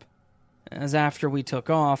stop, as after we took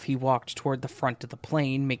off, he walked toward the front of the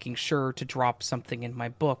plane, making sure to drop something in my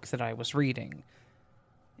book that I was reading.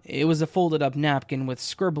 It was a folded-up napkin with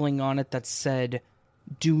scribbling on it that said,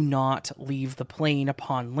 "Do not leave the plane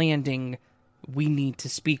upon landing. We need to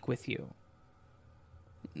speak with you."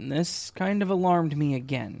 This kind of alarmed me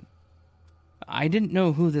again. I didn't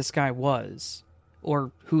know who this guy was,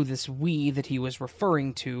 or who this we that he was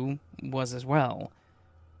referring to was as well.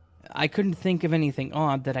 I couldn't think of anything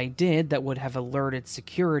odd that I did that would have alerted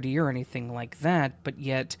security or anything like that, but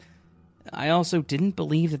yet I also didn't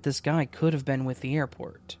believe that this guy could have been with the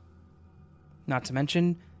airport. Not to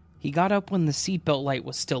mention, he got up when the seatbelt light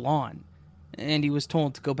was still on, and he was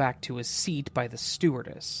told to go back to his seat by the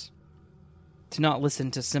stewardess. To not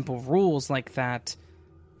listen to simple rules like that,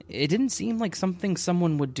 it didn't seem like something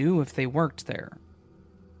someone would do if they worked there.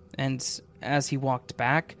 And as he walked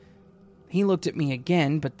back, he looked at me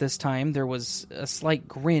again, but this time there was a slight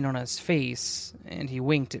grin on his face, and he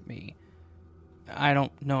winked at me. I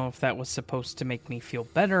don't know if that was supposed to make me feel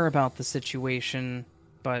better about the situation,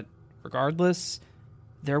 but regardless,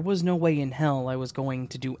 there was no way in hell I was going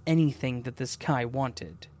to do anything that this guy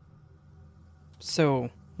wanted. So,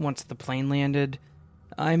 once the plane landed,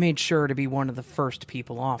 I made sure to be one of the first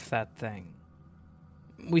people off that thing.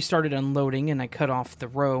 We started unloading, and I cut off the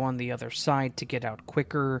row on the other side to get out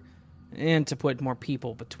quicker, and to put more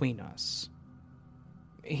people between us.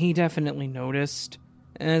 He definitely noticed,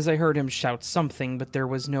 as I heard him shout something, but there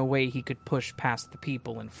was no way he could push past the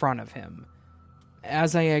people in front of him.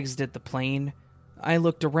 As I exited the plane, I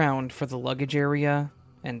looked around for the luggage area,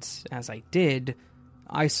 and as I did,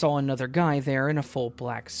 I saw another guy there in a full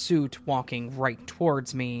black suit walking right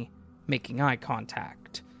towards me, making eye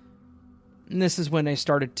contact. And this is when I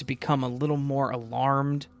started to become a little more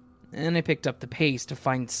alarmed, and I picked up the pace to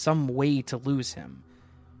find some way to lose him.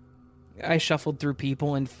 I shuffled through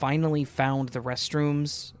people and finally found the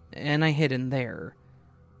restrooms, and I hid in there.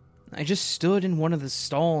 I just stood in one of the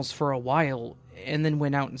stalls for a while, and then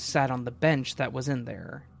went out and sat on the bench that was in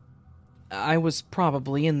there. I was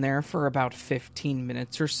probably in there for about 15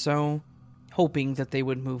 minutes or so, hoping that they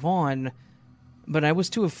would move on, but I was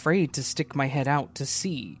too afraid to stick my head out to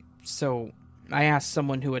see, so I asked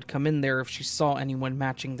someone who had come in there if she saw anyone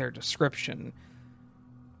matching their description.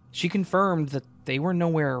 She confirmed that they were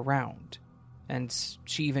nowhere around, and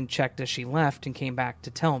she even checked as she left and came back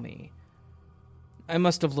to tell me. I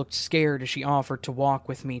must have looked scared as she offered to walk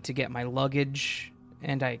with me to get my luggage,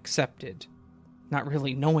 and I accepted, not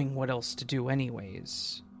really knowing what else to do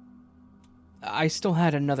anyways. I still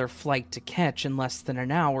had another flight to catch in less than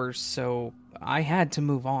an hour, so I had to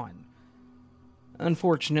move on.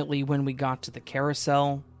 Unfortunately, when we got to the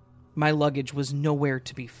carousel, my luggage was nowhere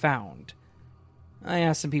to be found. I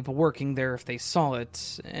asked some people working there if they saw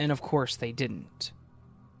it, and of course they didn't.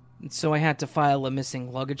 So I had to file a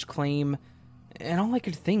missing luggage claim, and all I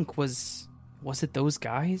could think was it those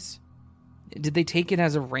guys? Did they take it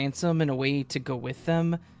as a ransom and a way to go with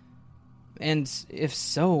them? And if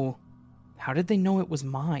so, how did they know it was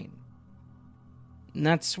mine? And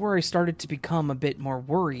that's where I started to become a bit more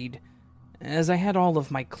worried, as I had all of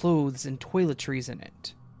my clothes and toiletries in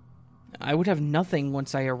it. I would have nothing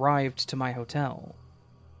once I arrived to my hotel.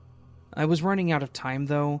 I was running out of time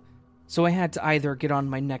though, so I had to either get on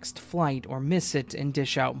my next flight or miss it and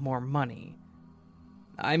dish out more money.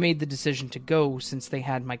 I made the decision to go since they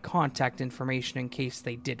had my contact information in case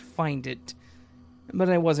they did find it, but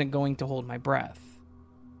I wasn't going to hold my breath.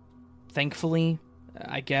 Thankfully,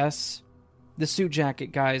 I guess, the Suit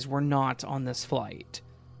Jacket guys were not on this flight.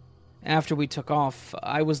 After we took off,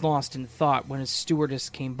 I was lost in thought when a stewardess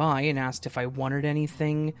came by and asked if I wanted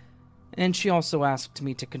anything, and she also asked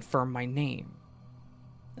me to confirm my name.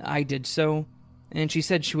 I did so, and she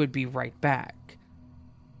said she would be right back.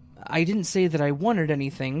 I didn't say that I wanted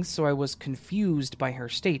anything, so I was confused by her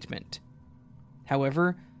statement.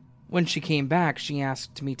 However, when she came back, she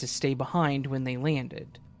asked me to stay behind when they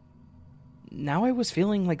landed. Now I was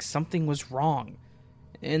feeling like something was wrong,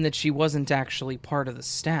 and that she wasn't actually part of the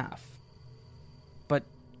staff. But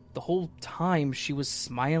the whole time she was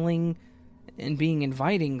smiling and being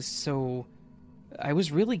inviting, so I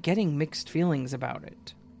was really getting mixed feelings about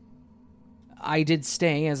it. I did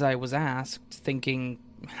stay as I was asked, thinking,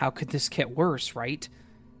 how could this get worse, right?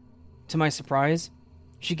 To my surprise,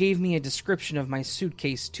 she gave me a description of my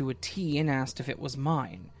suitcase to a T and asked if it was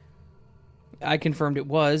mine. I confirmed it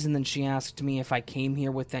was, and then she asked me if I came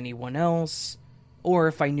here with anyone else, or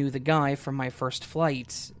if I knew the guy from my first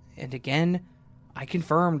flight, and again, I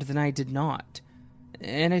confirmed that I did not,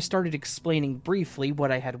 and I started explaining briefly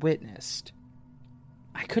what I had witnessed.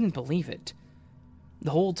 I couldn't believe it.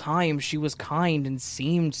 The whole time she was kind and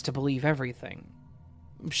seemed to believe everything.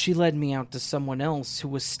 She led me out to someone else who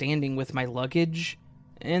was standing with my luggage,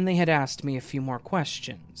 and they had asked me a few more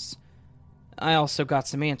questions. I also got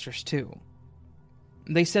some answers too.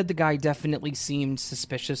 They said the guy definitely seemed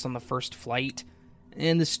suspicious on the first flight,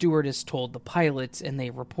 and the stewardess told the pilot and they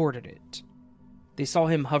reported it. They saw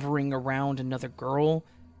him hovering around another girl,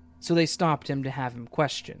 so they stopped him to have him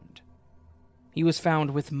questioned. He was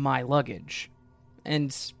found with my luggage,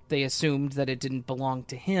 and they assumed that it didn't belong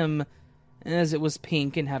to him, as it was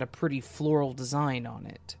pink and had a pretty floral design on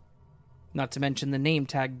it. Not to mention the name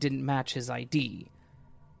tag didn't match his ID.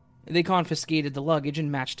 They confiscated the luggage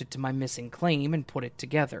and matched it to my missing claim and put it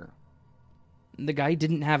together. The guy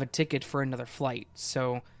didn't have a ticket for another flight,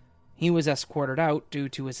 so he was escorted out due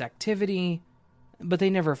to his activity, but they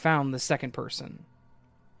never found the second person.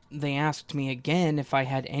 They asked me again if I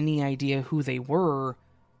had any idea who they were,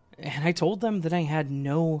 and I told them that I had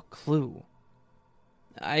no clue.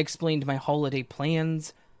 I explained my holiday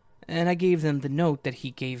plans, and I gave them the note that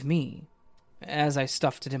he gave me, as I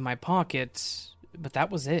stuffed it in my pocket, but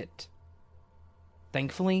that was it.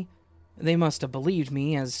 Thankfully, they must have believed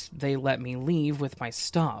me as they let me leave with my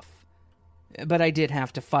stuff, but I did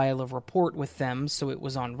have to file a report with them so it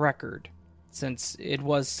was on record, since it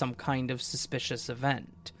was some kind of suspicious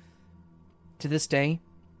event. To this day,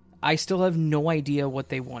 I still have no idea what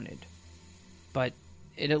they wanted, but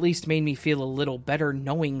it at least made me feel a little better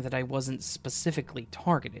knowing that I wasn't specifically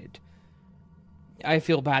targeted. I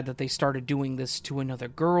feel bad that they started doing this to another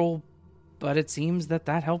girl, but it seems that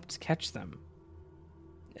helped catch them.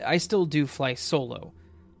 I still do fly solo,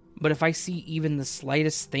 but if I see even the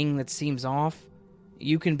slightest thing that seems off,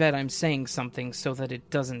 you can bet I'm saying something so that it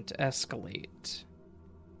doesn't escalate.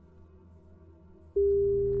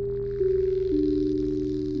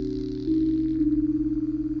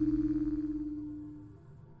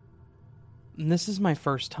 This is my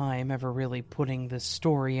first time ever really putting this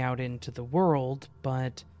story out into the world,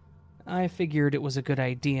 but I figured it was a good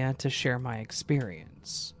idea to share my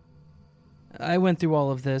experience. I went through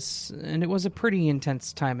all of this, and it was a pretty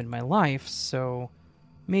intense time in my life, so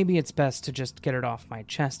maybe it's best to just get it off my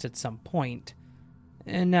chest at some point,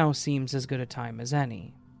 and now seems as good a time as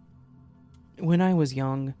any. When I was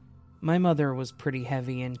young, my mother was pretty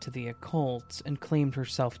heavy into the occult and claimed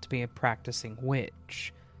herself to be a practicing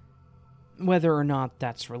witch. Whether or not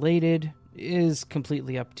that's related is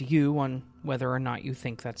completely up to you on whether or not you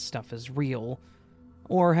think that stuff is real,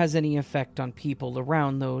 or has any effect on people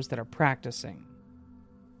around those that are practicing.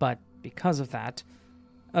 But because of that,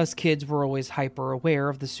 us kids were always hyper-aware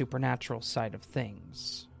of the supernatural side of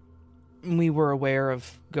things. We were aware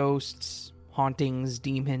of ghosts, hauntings,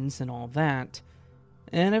 demons, and all that,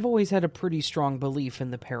 and I've always had a pretty strong belief in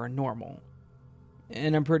the paranormal.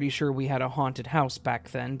 And I'm pretty sure we had a haunted house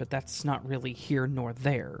back then, but that's not really here nor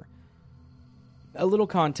there. A little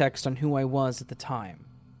context on who I was at the time.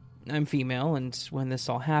 I'm female, and when this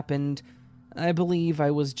all happened, I believe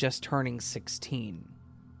I was just turning 16.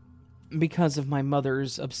 Because of my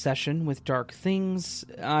mother's obsession with dark things,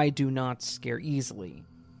 I do not scare easily.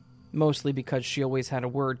 Mostly because she always had a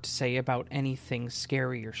word to say about anything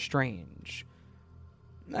scary or strange.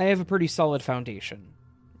 I have a pretty solid foundation,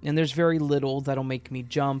 and there's very little that'll make me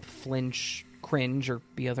jump, flinch, cringe, or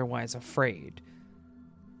be otherwise afraid.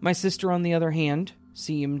 My sister, on the other hand,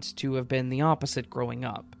 seemed to have been the opposite growing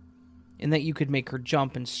up, in that you could make her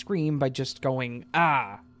jump and scream by just going,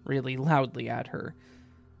 "Ah!" really loudly at her,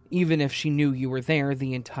 even if she knew you were there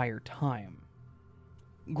the entire time.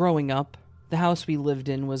 Growing up, the house we lived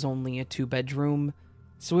in was only a 2-bedroom,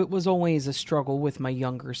 so it was always a struggle with my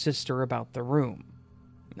younger sister about the room.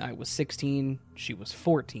 I was 16, she was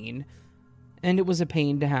 14, and it was a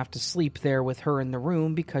pain to have to sleep there with her in the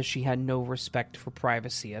room because she had no respect for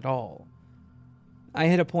privacy at all. I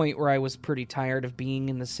hit a point where I was pretty tired of being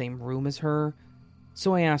in the same room as her,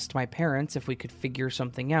 so I asked my parents if we could figure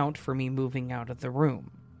something out for me moving out of the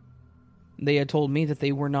room. They had told me that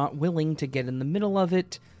they were not willing to get in the middle of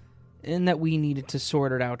it, and that we needed to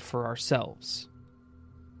sort it out for ourselves.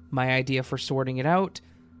 My idea for sorting it out,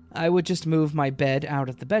 I would just move my bed out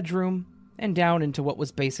of the bedroom and down into what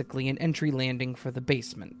was basically an entry landing for the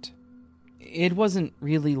basement. It wasn't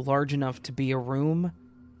really large enough to be a room,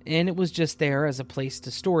 and it was just there as a place to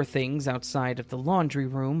store things outside of the laundry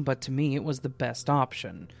room, but to me it was the best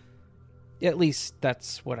option. At least,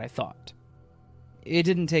 that's what I thought. It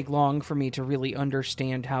didn't take long for me to really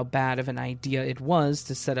understand how bad of an idea it was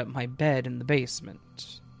to set up my bed in the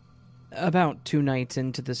basement. About 2 nights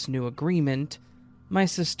into this new agreement, my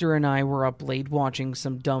sister and I were up late watching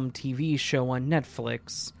some dumb TV show on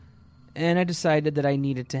Netflix, and I decided that I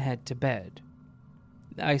needed to head to bed.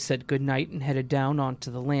 I said goodnight and headed down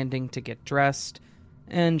onto the landing to get dressed,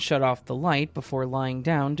 and shut off the light before lying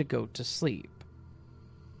down to go to sleep.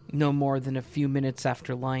 No more than a few minutes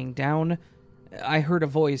after lying down, I heard a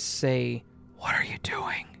voice say, "What are you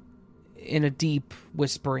doing?" in a deep,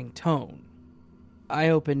 whispering tone. I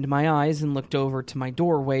opened my eyes and looked over to my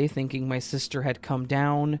doorway thinking my sister had come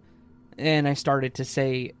down, and I started to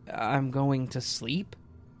say, "I'm going to sleep,"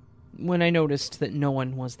 when I noticed that no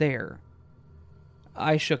one was there.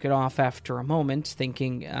 I shook it off after a moment,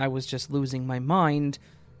 thinking I was just losing my mind,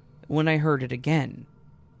 when I heard it again.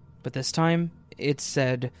 But this time, it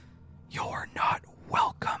said, "You're not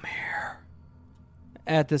welcome here."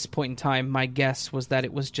 At this point in time, my guess was that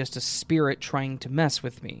it was just a spirit trying to mess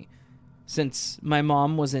with me, since my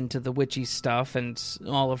mom was into the witchy stuff and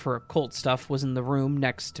all of her occult stuff was in the room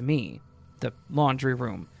next to me, the laundry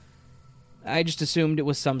room. I just assumed it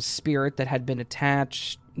was some spirit that had been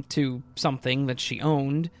attached to something that she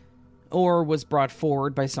owned, or was brought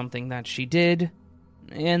forward by something that she did,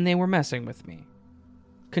 and they were messing with me.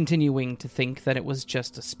 Continuing to think that it was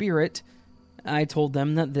just a spirit, I told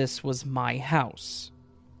them that this was my house,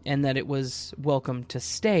 and that it was welcome to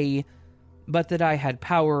stay, but that I had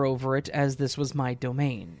power over it as this was my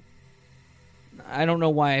domain. I don't know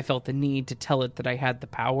why I felt the need to tell it that I had the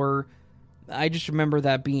power. I just remember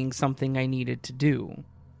that being something I needed to do.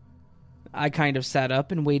 I kind of sat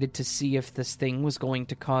up and waited to see if this thing was going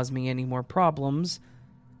to cause me any more problems,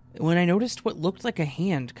 when I noticed what looked like a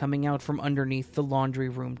hand coming out from underneath the laundry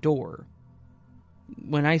room door.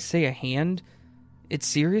 When I say a hand, it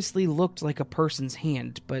seriously looked like a person's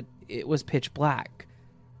hand, but it was pitch black,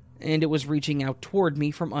 and it was reaching out toward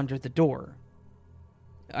me from under the door.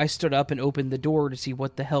 I stood up and opened the door to see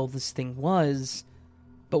what the hell this thing was,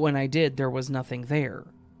 but when I did, there was nothing there.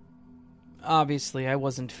 Obviously, I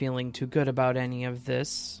wasn't feeling too good about any of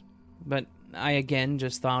this, but I again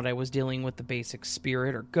just thought I was dealing with the basic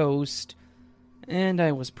spirit or ghost, and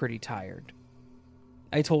I was pretty tired.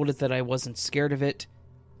 I told it that I wasn't scared of it,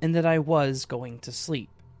 and that I was going to sleep,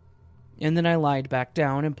 and then I lied back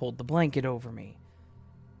down and pulled the blanket over me.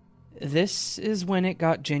 This is when it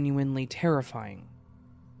got genuinely terrifying.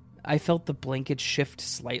 I felt the blanket shift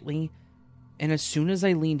slightly, and as soon as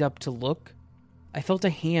I leaned up to look, I felt a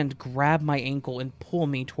hand grab my ankle and pull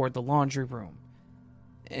me toward the laundry room.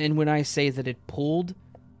 And when I say that it pulled,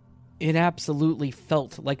 it absolutely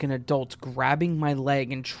felt like an adult grabbing my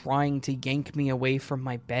leg and trying to yank me away from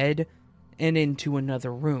my bed and into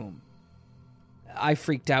another room. I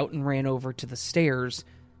freaked out and ran over to the stairs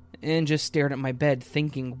and just stared at my bed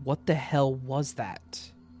thinking, what the hell was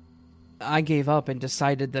that? I gave up and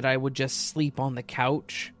decided that I would just sleep on the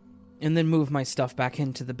couch and then move my stuff back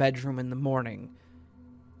into the bedroom in the morning.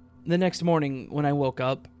 The next morning, when I woke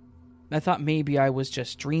up, I thought maybe I was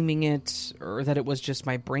just dreaming it, or that it was just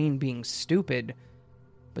my brain being stupid,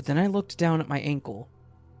 but then I looked down at my ankle.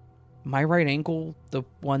 My right ankle, the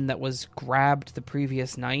one that was grabbed the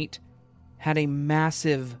previous night, had a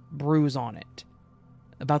massive bruise on it,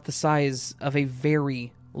 about the size of a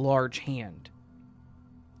very large hand.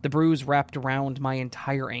 The bruise wrapped around my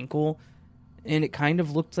entire ankle, and it kind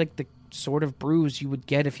of looked like the sort of bruise you would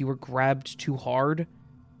get if you were grabbed too hard,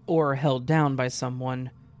 or held down by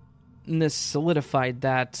someone. And this solidified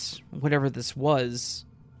that whatever this was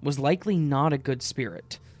likely not a good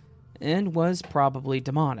spirit, and was probably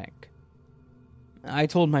demonic. I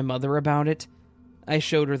told my mother about it. I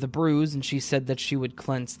showed her the bruise, and she said that she would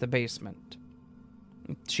cleanse the basement.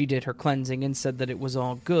 She did her cleansing and said that it was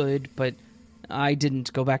all good, but I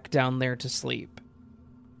didn't go back down there to sleep.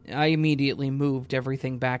 I immediately moved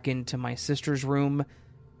everything back into my sister's room,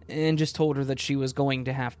 and just told her that she was going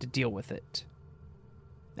to have to deal with it.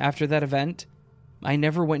 After that event, I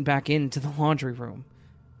never went back into the laundry room,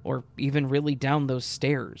 or even really down those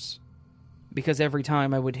stairs, because every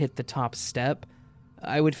time I would hit the top step,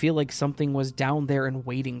 I would feel like something was down there and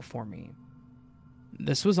waiting for me.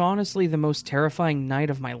 This was honestly the most terrifying night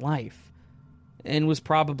of my life, and was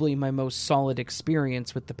probably my most solid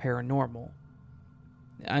experience with the paranormal.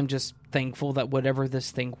 I'm just thankful that whatever this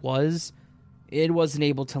thing was, it wasn't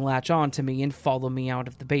able to latch on to me and follow me out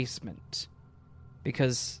of the basement,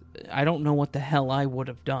 because I don't know what the hell I would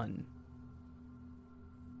have done.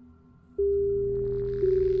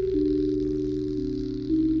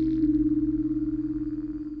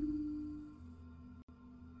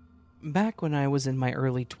 Back when I was in my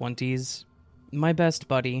early 20s, my best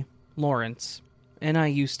buddy, Lawrence, and I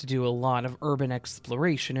used to do a lot of urban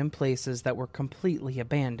exploration in places that were completely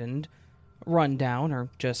abandoned, run down, or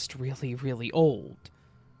just really, really old.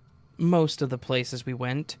 Most of the places we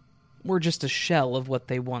went were just a shell of what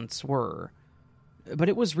they once were, but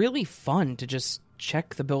it was really fun to just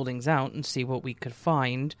check the buildings out and see what we could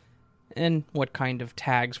find, and what kind of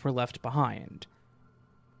tags were left behind.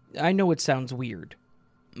 I know it sounds weird,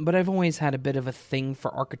 but I've always had a bit of a thing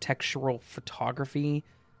for architectural photography,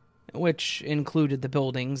 which included the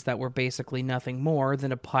buildings that were basically nothing more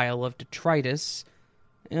than a pile of detritus,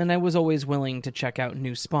 and I was always willing to check out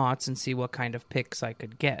new spots and see what kind of pics I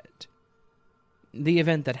could get. The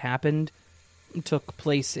event that happened took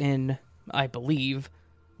place in, I believe,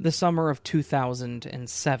 the summer of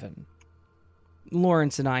 2007.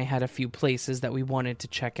 Lawrence and I had a few places that we wanted to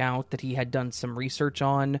check out that he had done some research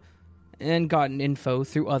on, and gotten info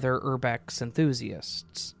through other urbex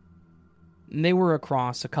enthusiasts. They were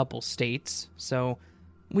across a couple states, so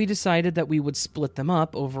we decided that we would split them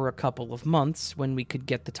up over a couple of months when we could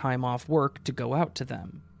get the time off work to go out to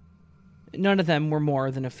them. None of them were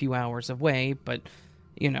more than a few hours away, but,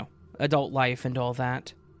 adult life and all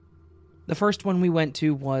that. The first one we went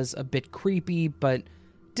to was a bit creepy, but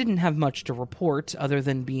didn't have much to report other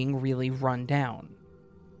than being really run down.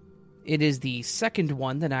 It is the second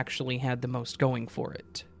one that actually had the most going for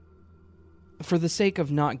it. For the sake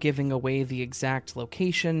of not giving away the exact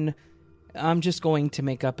location, I'm just going to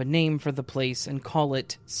make up a name for the place and call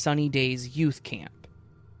it Sunny Days Youth Camp.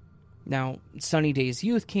 Now, Sunny Days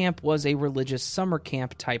Youth Camp was a religious summer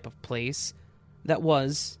camp type of place that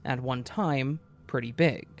was, at one time, pretty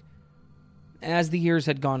big. As the years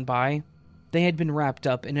had gone by, they had been wrapped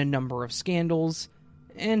up in a number of scandals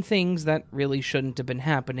and things that really shouldn't have been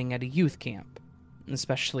happening at a youth camp,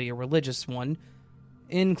 especially a religious one,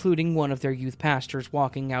 including one of their youth pastors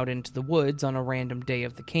walking out into the woods on a random day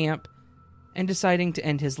of the camp and deciding to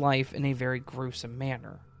end his life in a very gruesome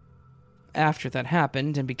manner. After that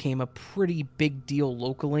happened and became a pretty big deal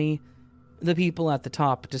locally, the people at the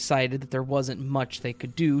top decided that there wasn't much they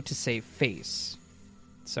could do to save face.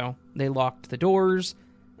 So they locked the doors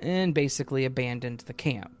and basically abandoned the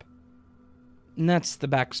camp. And that's the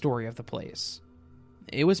backstory of the place.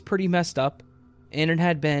 It was pretty messed up, and it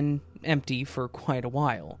had been empty for quite a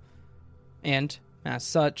while. And, as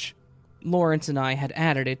such, Lawrence and I had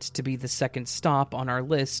added it to be the second stop on our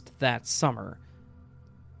list that summer.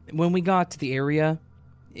 When we got to the area,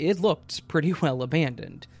 it looked pretty well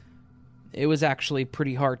abandoned. It was actually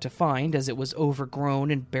pretty hard to find as it was overgrown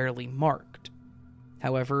and barely marked.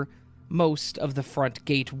 However, most of the front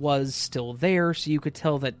gate was still there, so you could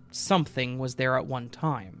tell that something was there at one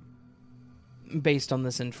time. Based on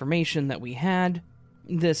this information that we had,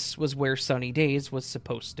 this was where Sunny Days was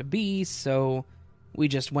supposed to be, so we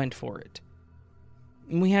just went for it.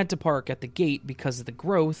 We had to park at the gate because of the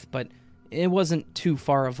growth, but it wasn't too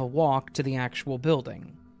far of a walk to the actual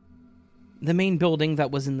building. The main building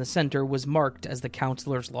that was in the center was marked as the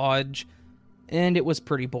Counselor's Lodge, and it was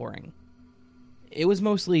pretty boring. It was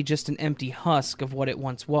mostly just an empty husk of what it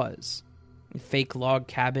once was. Fake log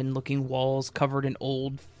cabin-looking walls covered in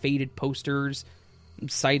old, faded posters,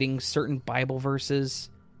 citing certain Bible verses,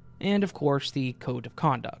 and of course the Code of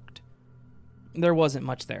Conduct. There wasn't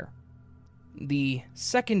much there. The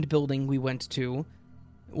second building we went to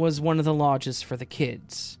was one of the lodges for the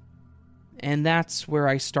kids, and that's where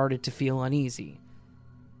I started to feel uneasy.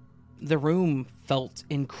 The room felt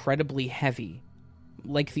incredibly heavy,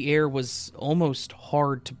 like the air was almost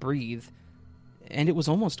hard to breathe, and it was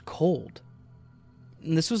almost cold.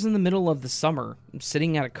 And this was in the middle of the summer,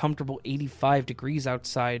 sitting at a comfortable 85 degrees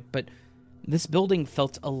outside, but this building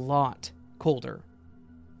felt a lot colder.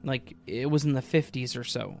 Like it was in the 50s or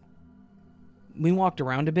so. We walked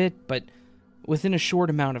around a bit, but within a short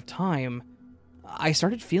amount of time, I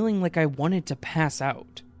started feeling like I wanted to pass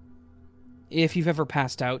out. If you've ever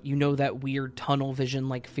passed out, you know that weird tunnel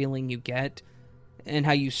vision-like feeling you get, and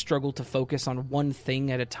how you struggle to focus on one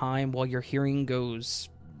thing at a time while your hearing goes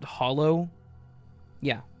hollow?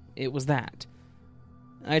 Yeah, it was that.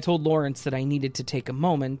 I told Lawrence that I needed to take a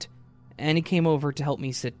moment, and he came over to help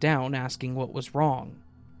me sit down, asking what was wrong.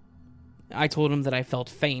 I told him that I felt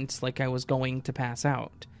faint, like I was going to pass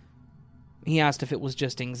out. He asked if it was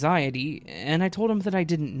just anxiety, and I told him that I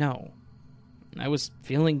didn't know. I was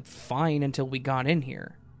feeling fine until we got in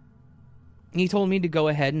here. He told me to go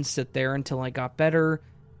ahead and sit there until I got better,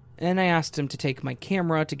 and I asked him to take my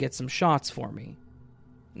camera to get some shots for me.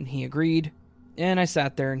 He agreed, and I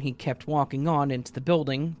sat there and he kept walking on into the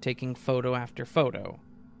building, taking photo after photo.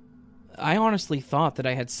 I honestly thought that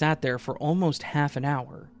I had sat there for almost half an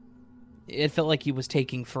hour. It felt like he was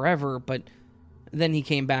taking forever, but then he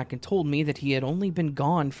came back and told me that he had only been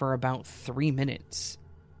gone for about 3 minutes.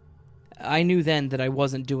 I knew then that I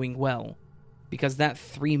wasn't doing well, because that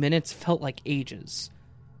 3 minutes felt like ages.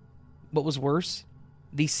 What was worse,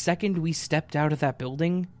 the second we stepped out of that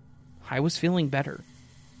building, I was feeling better.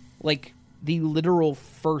 Like, the literal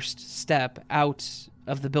first step out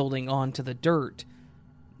of the building onto the dirt,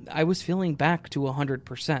 I was feeling back to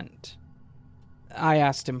 100%. I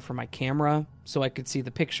asked him for my camera so I could see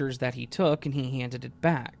the pictures that he took, and he handed it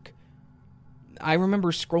back. I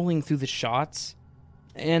remember scrolling through the shots,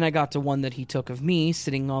 and I got to one that he took of me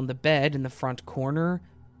sitting on the bed in the front corner,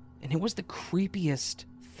 and it was the creepiest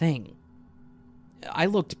thing. I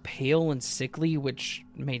looked pale and sickly, which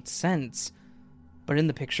made sense, but in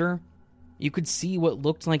the picture, you could see what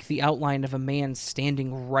looked like the outline of a man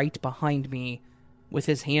standing right behind me with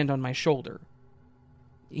his hand on my shoulder.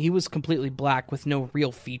 He was completely black with no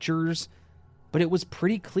real features, but it was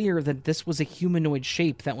pretty clear that this was a humanoid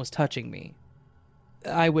shape that was touching me.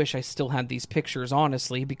 I wish I still had these pictures,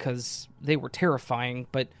 honestly, because they were terrifying,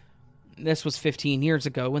 but this was 15 years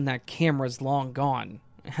ago and that camera's long gone,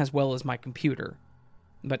 as well as my computer.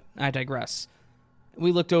 But I digress.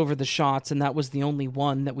 We looked over the shots, and that was the only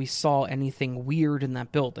one that we saw anything weird in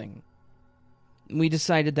that building. We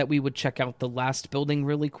decided that we would check out the last building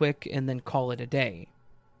really quick and then call it a day.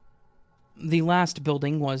 The last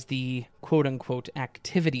building was the quote-unquote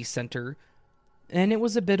activity center, and it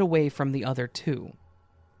was a bit away from the other two.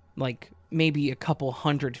 Like, maybe a couple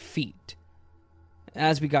 100 feet.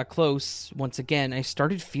 As we got close, once again, I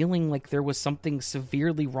started feeling like there was something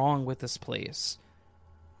severely wrong with this place.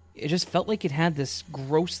 It just felt like it had this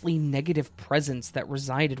grossly negative presence that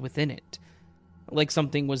resided within it. Like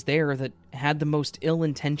something was there that had the most ill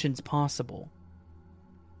intentions possible.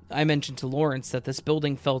 I mentioned to Lawrence that this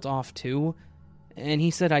building felt off too, and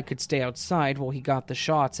he said I could stay outside while he got the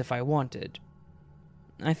shots if I wanted.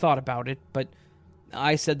 I thought about it, but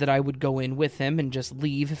I said that I would go in with him and just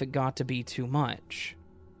leave if it got to be too much.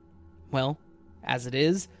 Well, as it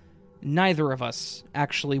is, neither of us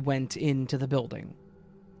actually went into the building.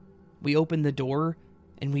 We opened the door,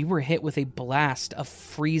 and we were hit with a blast of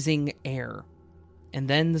freezing air, and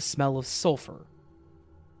then the smell of sulfur.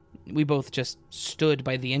 We both just stood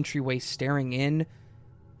by the entryway staring in,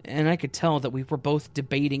 and I could tell that we were both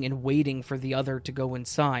debating and waiting for the other to go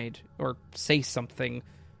inside, or say something,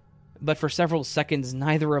 but for several seconds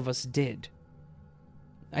neither of us did.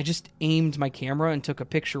 I just aimed my camera and took a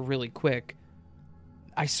picture really quick.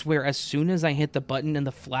 I swear, as soon as I hit the button and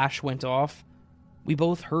the flash went off, we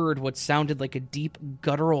both heard what sounded like a deep,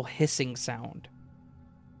 guttural hissing sound.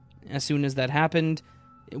 As soon as that happened,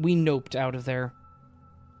 we noped out of there.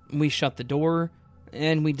 We shut the door,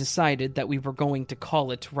 and we decided that we were going to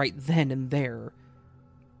call it right then and there.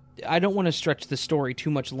 I don't want to stretch the story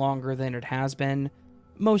too much longer than it has been,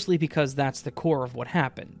 mostly because that's the core of what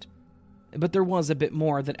happened. But there was a bit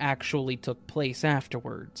more that actually took place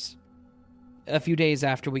afterwards. A few days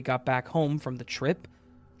after we got back home from the trip,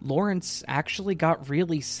 Lawrence actually got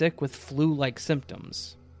really sick with flu-like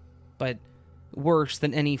symptoms. But worse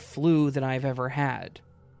than any flu that I've ever had.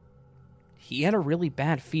 He had a really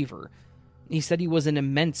bad fever. He said he was in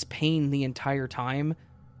immense pain the entire time,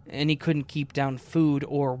 and he couldn't keep down food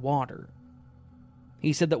or water.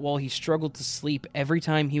 He said that while he struggled to sleep every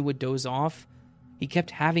time he would doze off, he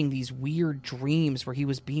kept having these weird dreams where he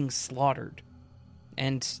was being slaughtered,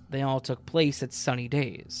 and they all took place at sunny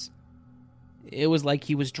days. It was like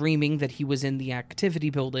he was dreaming that he was in the activity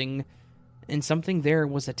building, and something there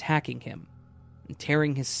was attacking him,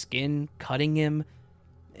 tearing his skin, cutting him,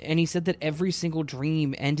 and he said that every single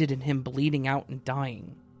dream ended in him bleeding out and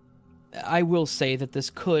dying. I will say that this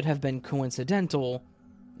could have been coincidental,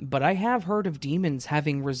 but I have heard of demons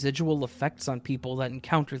having residual effects on people that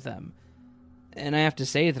encounter them, and I have to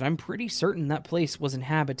say that I'm pretty certain that place was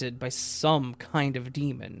inhabited by some kind of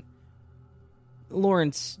demon.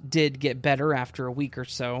 Lawrence did get better after a week or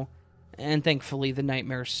so, and thankfully the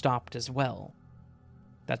nightmares stopped as well.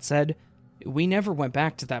 That said, we never went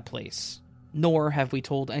back to that place, nor have we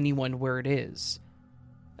told anyone where it is.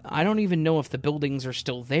 I don't even know if the buildings are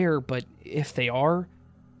still there, but if they are,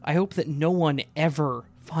 I hope that no one ever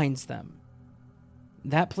finds them.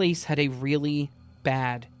 That place had a really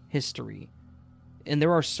bad history, and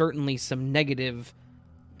there are certainly some negative,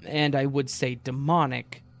 and I would say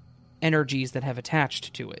demonic, energies that have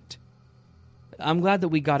attached to it. I'm glad that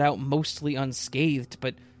we got out mostly unscathed,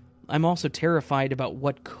 but I'm also terrified about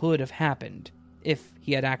what could have happened if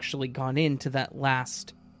he had actually gone into that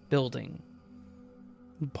last building.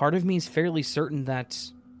 Part of me is fairly certain that,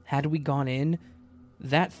 had we gone in,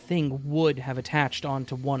 that thing would have attached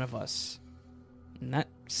onto one of us. And that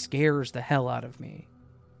scares the hell out of me.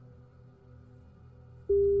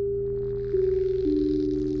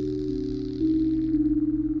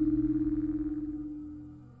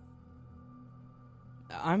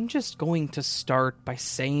 I'm just going to start by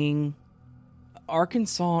saying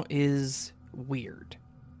Arkansas is weird.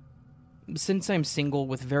 Since I'm single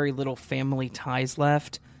with very little family ties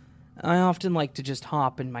left, I often like to just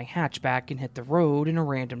hop in my hatchback and hit the road in a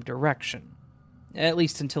random direction, at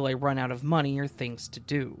least until I run out of money or things to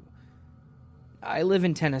do. I live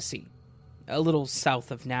in Tennessee, a little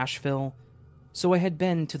south of Nashville, so I had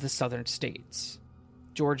been to the southern states,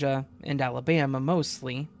 Georgia and Alabama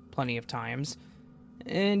mostly, plenty of times,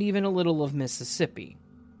 and even a little of Mississippi,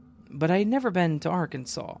 but I had never been to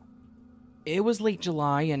Arkansas. It was late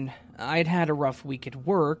July, and I'd had a rough week at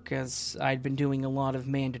work, as I'd been doing a lot of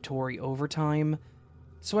mandatory overtime,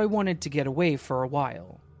 so I wanted to get away for a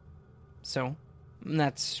while. So,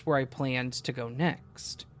 that's where I planned to go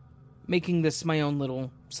next, making this my own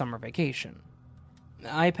little summer vacation.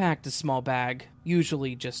 I packed a small bag,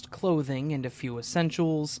 usually just clothing and a few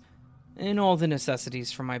essentials, and all the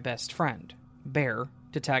necessities for my best friend, Bear,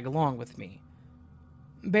 to tag along with me.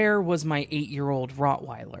 Bear was my 8-year-old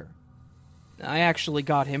Rottweiler. I actually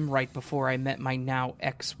got him right before I met my now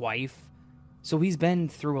ex-wife, so he's been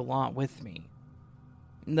through a lot with me.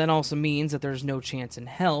 That also means that there's no chance in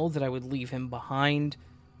hell that I would leave him behind,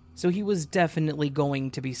 so he was definitely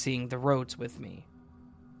going to be seeing the roads with me.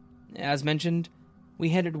 As mentioned, we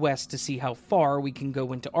headed west to see how far we can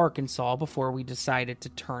go into Arkansas before we decided to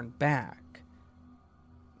turn back.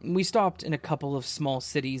 We stopped in a couple of small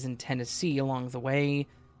cities in Tennessee along the way,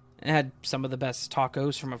 had some of the best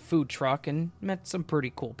tacos from a food truck, and met some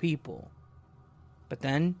pretty cool people. But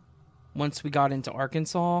then, once we got into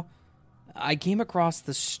Arkansas, I came across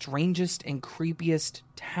the strangest and creepiest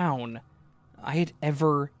town I had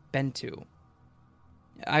ever been to.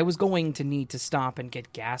 I was going to need to stop and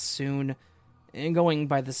get gas soon, and going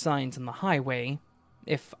by the signs on the highway,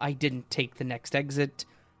 if I didn't take the next exit,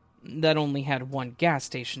 that only had one gas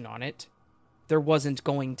station on it, there wasn't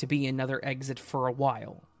going to be another exit for a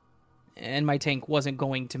while. And my tank wasn't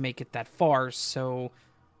going to make it that far, so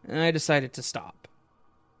I decided to stop.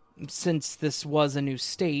 Since this was a new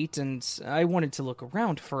state and I wanted to look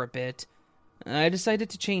around for a bit, I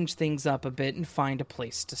decided to change things up a bit and find a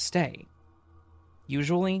place to stay.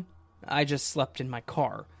 Usually, I just slept in my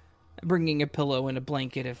car, bringing a pillow and a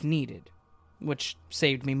blanket if needed, which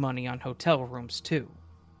saved me money on hotel rooms too.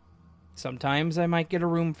 Sometimes I might get a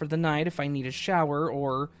room for the night if I need a shower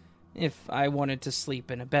or if I wanted to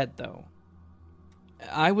sleep in a bed, though.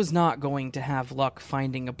 I was not going to have luck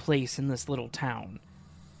finding a place in this little town.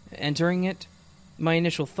 Entering it, my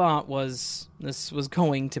initial thought was this was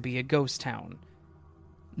going to be a ghost town.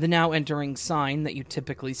 The now entering sign that you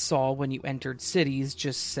typically saw when you entered cities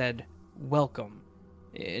just said, "Welcome,"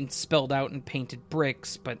 and spelled out in painted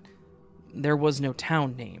bricks, but there was no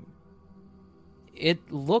town name.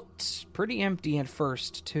 It looked pretty empty at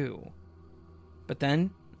first, too. But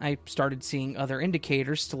then, I started seeing other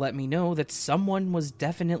indicators to let me know that someone was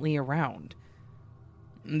definitely around.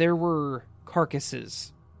 There were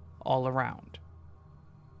carcasses all around.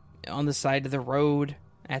 On the side of the road,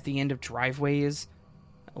 at the end of driveways,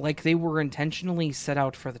 like they were intentionally set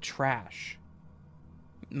out for the trash.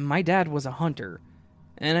 My dad was a hunter,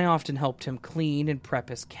 and I often helped him clean and prep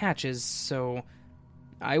his catches, so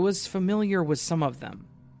I was familiar with some of them.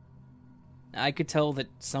 I could tell that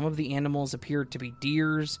some of the animals appeared to be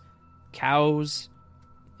deers, cows,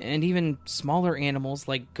 and even smaller animals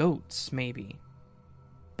like goats, maybe.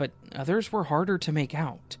 But others were harder to make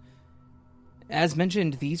out. As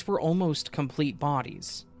mentioned, these were almost complete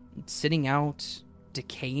bodies, sitting out,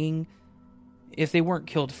 decaying. If they weren't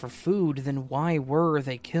killed for food, then why were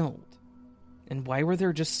they killed? And why were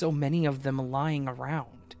there just so many of them lying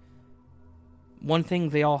around? One thing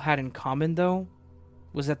they all had in common, though,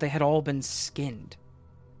 was that they had all been skinned.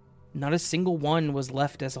 Not a single one was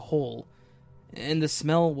left as a whole, and the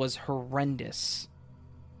smell was horrendous.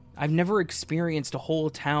 I've never experienced a whole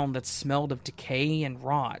town that smelled of decay and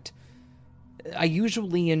rot. I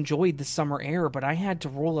usually enjoyed the summer air, but I had to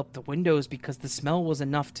roll up the windows because the smell was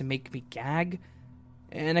enough to make me gag,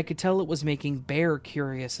 and I could tell it was making Bear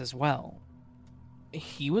curious as well.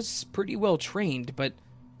 He was pretty well trained, but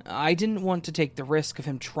I didn't want to take the risk of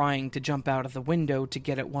him trying to jump out of the window to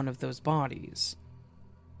get at one of those bodies.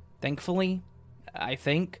 Thankfully, I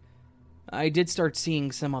think, I did start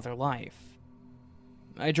seeing some other life.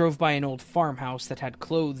 I drove by an old farmhouse that had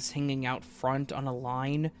clothes hanging out front on a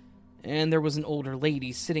line, and there was an older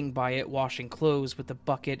lady sitting by it washing clothes with a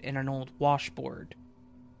bucket and an old washboard.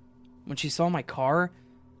 When she saw my car,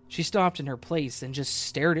 she stopped in her place and just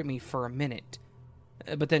stared at me for a minute,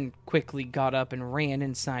 but then quickly got up and ran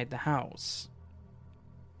inside the house.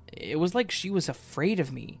 It was like she was afraid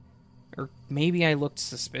of me, or maybe I looked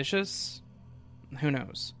suspicious? Who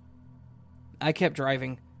knows? I kept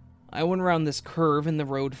driving. I went around this curve and the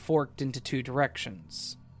road forked into two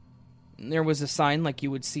directions. There was a sign like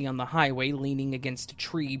you would see on the highway leaning against a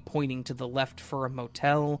tree pointing to the left for a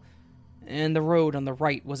motel, and the road on the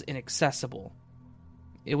right was inaccessible.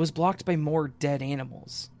 It was blocked by more dead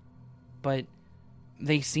animals, but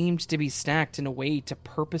they seemed to be stacked in a way to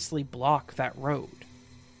purposely block that road.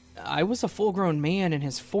 I was a full-grown man in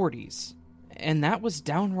his 40s, and that was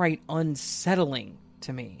downright unsettling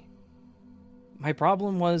to me. My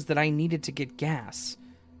problem was that I needed to get gas.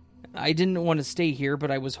 I didn't want to stay here, but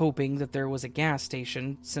I was hoping that there was a gas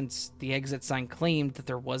station, since the exit sign claimed that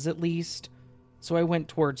there was at least, so I went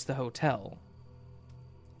towards the hotel.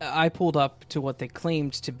 I pulled up to what they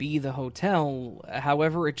claimed to be the hotel,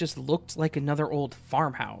 however, it just looked like another old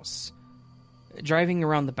farmhouse. Driving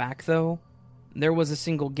around the back, though, there was a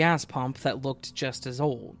single gas pump that looked just as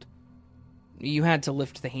old. You had to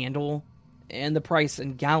lift the handle, and the price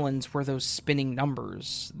in gallons were those spinning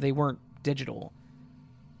numbers. They weren't digital.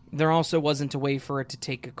 There also wasn't a way for it to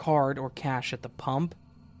take a card or cash at the pump,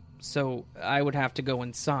 so I would have to go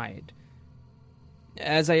inside.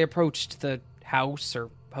 As I approached the house or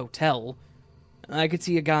hotel, I could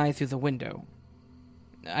see a guy through the window.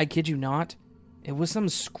 I kid you not, it was some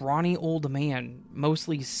scrawny old man,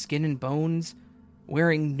 mostly skin and bones,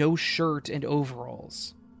 wearing no shirt and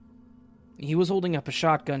overalls. He was holding up a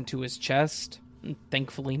shotgun to his chest,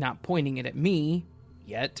 thankfully not pointing it at me,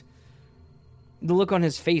 yet. The look on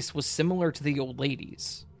his face was similar to the old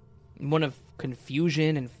lady's, one of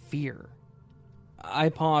confusion and fear. I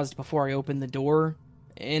paused before I opened the door,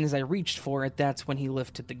 and as I reached for it, that's when he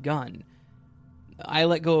lifted the gun. I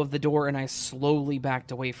let go of the door and I slowly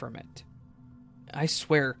backed away from it. I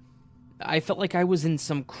swear, I felt like I was in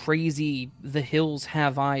some crazy The Hills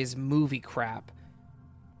Have Eyes movie crap.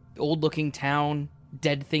 Old-looking town,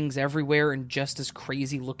 dead things everywhere, and just as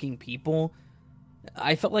crazy-looking people.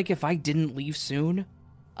 I felt like if I didn't leave soon,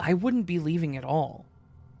 I wouldn't be leaving at all.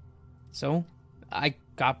 So, I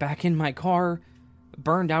got back in my car,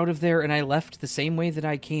 burned out of there, and I left the same way that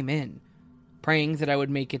I came in, praying that I would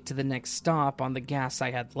make it to the next stop on the gas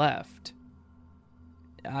I had left.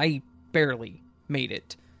 I barely made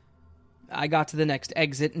it. I got to the next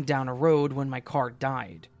exit and down a road when my car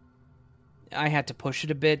died. I had to push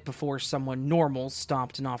it a bit before someone normal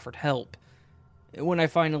stopped and offered help. When I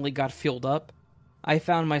finally got fueled up, I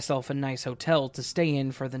found myself a nice hotel to stay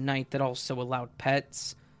in for the night that also allowed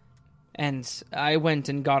pets, and I went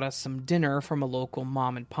and got us some dinner from a local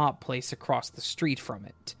mom-and-pop place across the street from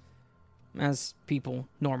it, as people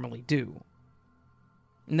normally do.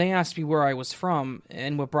 They asked me where I was from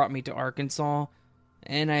and what brought me to Arkansas,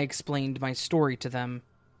 and I explained my story to them.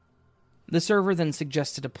 The server then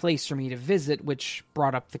suggested a place for me to visit, which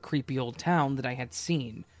brought up the creepy old town that I had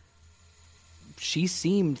seen. She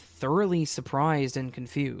seemed thoroughly surprised and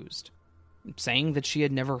confused, saying that she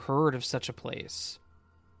had never heard of such a place.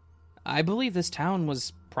 I believe this town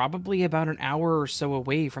was probably about an hour or so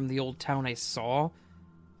away from the old town I saw,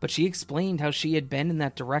 but she explained how she had been in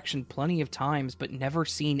that direction plenty of times but never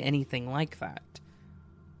seen anything like that.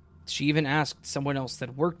 She even asked someone else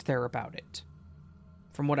that worked there about it.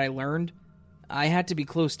 From what I learned, I had to be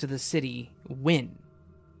close to the city, Wynn.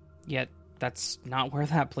 Yet, that's not where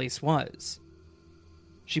that place was.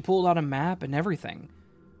 She pulled out a map and everything,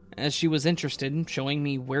 as she was interested in showing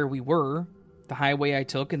me where we were, the highway I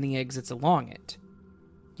took, and the exits along it.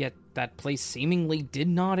 Yet, that place seemingly did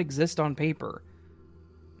not exist on paper.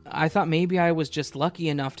 I thought maybe I was just lucky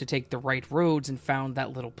enough to take the right roads and found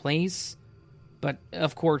that little place, but,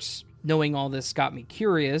 of course, knowing all this got me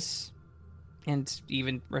curious, and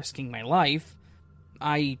even risking my life,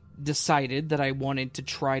 I decided that I wanted to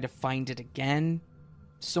try to find it again,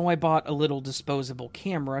 so I bought a little disposable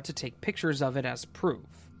camera to take pictures of it as proof.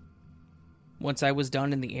 Once I was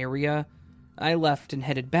done in the area, I left and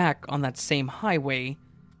headed back on that same highway,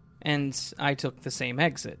 and I took the same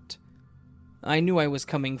exit. I knew I was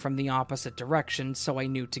coming from the opposite direction, so I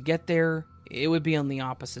knew to get there, it would be on the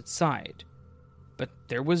opposite side. But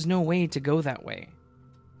there was no way to go that way.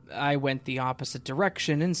 I went the opposite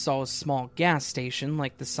direction and saw a small gas station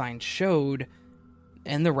like the sign showed,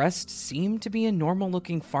 and the rest seemed to be a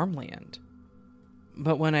normal-looking farmland.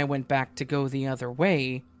 But when I went back to go the other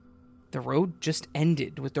way, the road just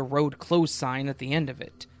ended with the road closed sign at the end of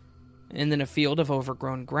it, and then a field of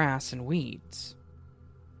overgrown grass and weeds.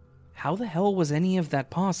 How the hell was any of that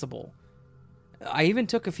possible? I even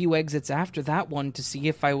took a few exits after that one to see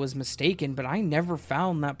if I was mistaken, but I never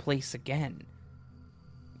found that place again.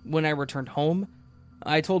 When I returned home,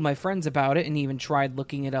 I told my friends about it and even tried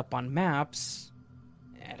looking it up on maps,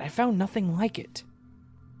 and I found nothing like it.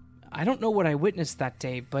 I don't know what I witnessed that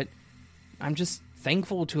day, but I'm just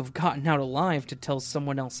thankful to have gotten out alive to tell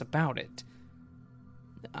someone else about it.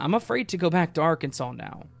 I'm afraid to go back to Arkansas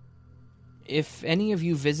now. If any of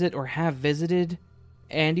you visit or have visited,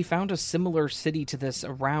 and you found a similar city to this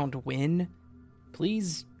around Wynne,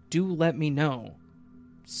 please do let me know,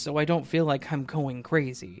 so I don't feel like I'm going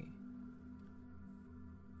crazy.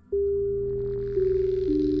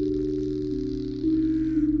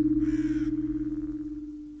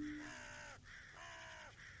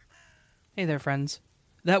 Hey there, friends.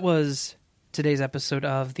 That was today's episode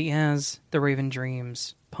of the As the Raven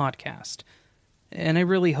Dreams podcast, and I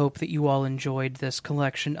really hope that you all enjoyed this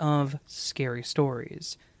collection of scary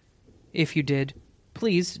stories. If you did,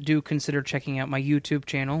 please do consider checking out my YouTube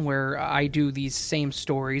channel, where I do these same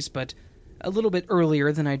stories, but a little bit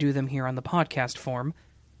earlier than I do them here on the podcast form,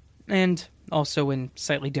 and also in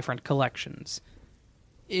slightly different collections.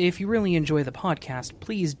 If you really enjoy the podcast,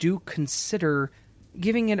 please do consider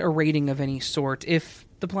giving it a rating of any sort if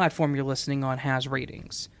the platform you're listening on has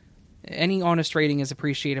ratings. Any honest rating is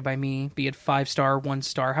appreciated by me, be it 5-star,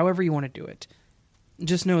 1-star, however you want to do it.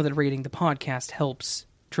 Just know that rating the podcast helps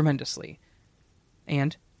tremendously.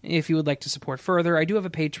 And if you would like to support further, I do have a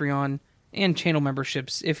Patreon and channel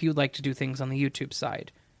memberships if you'd like to do things on the YouTube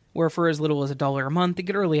side, where for as little as $1 a month, you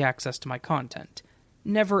get early access to my content.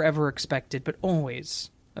 Never ever expected, but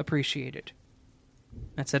always appreciated.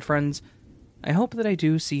 That said, friends, I hope that I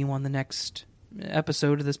do see you on the next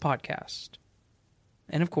episode of this podcast.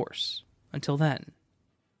 And of course, until then,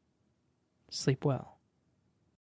 sleep well.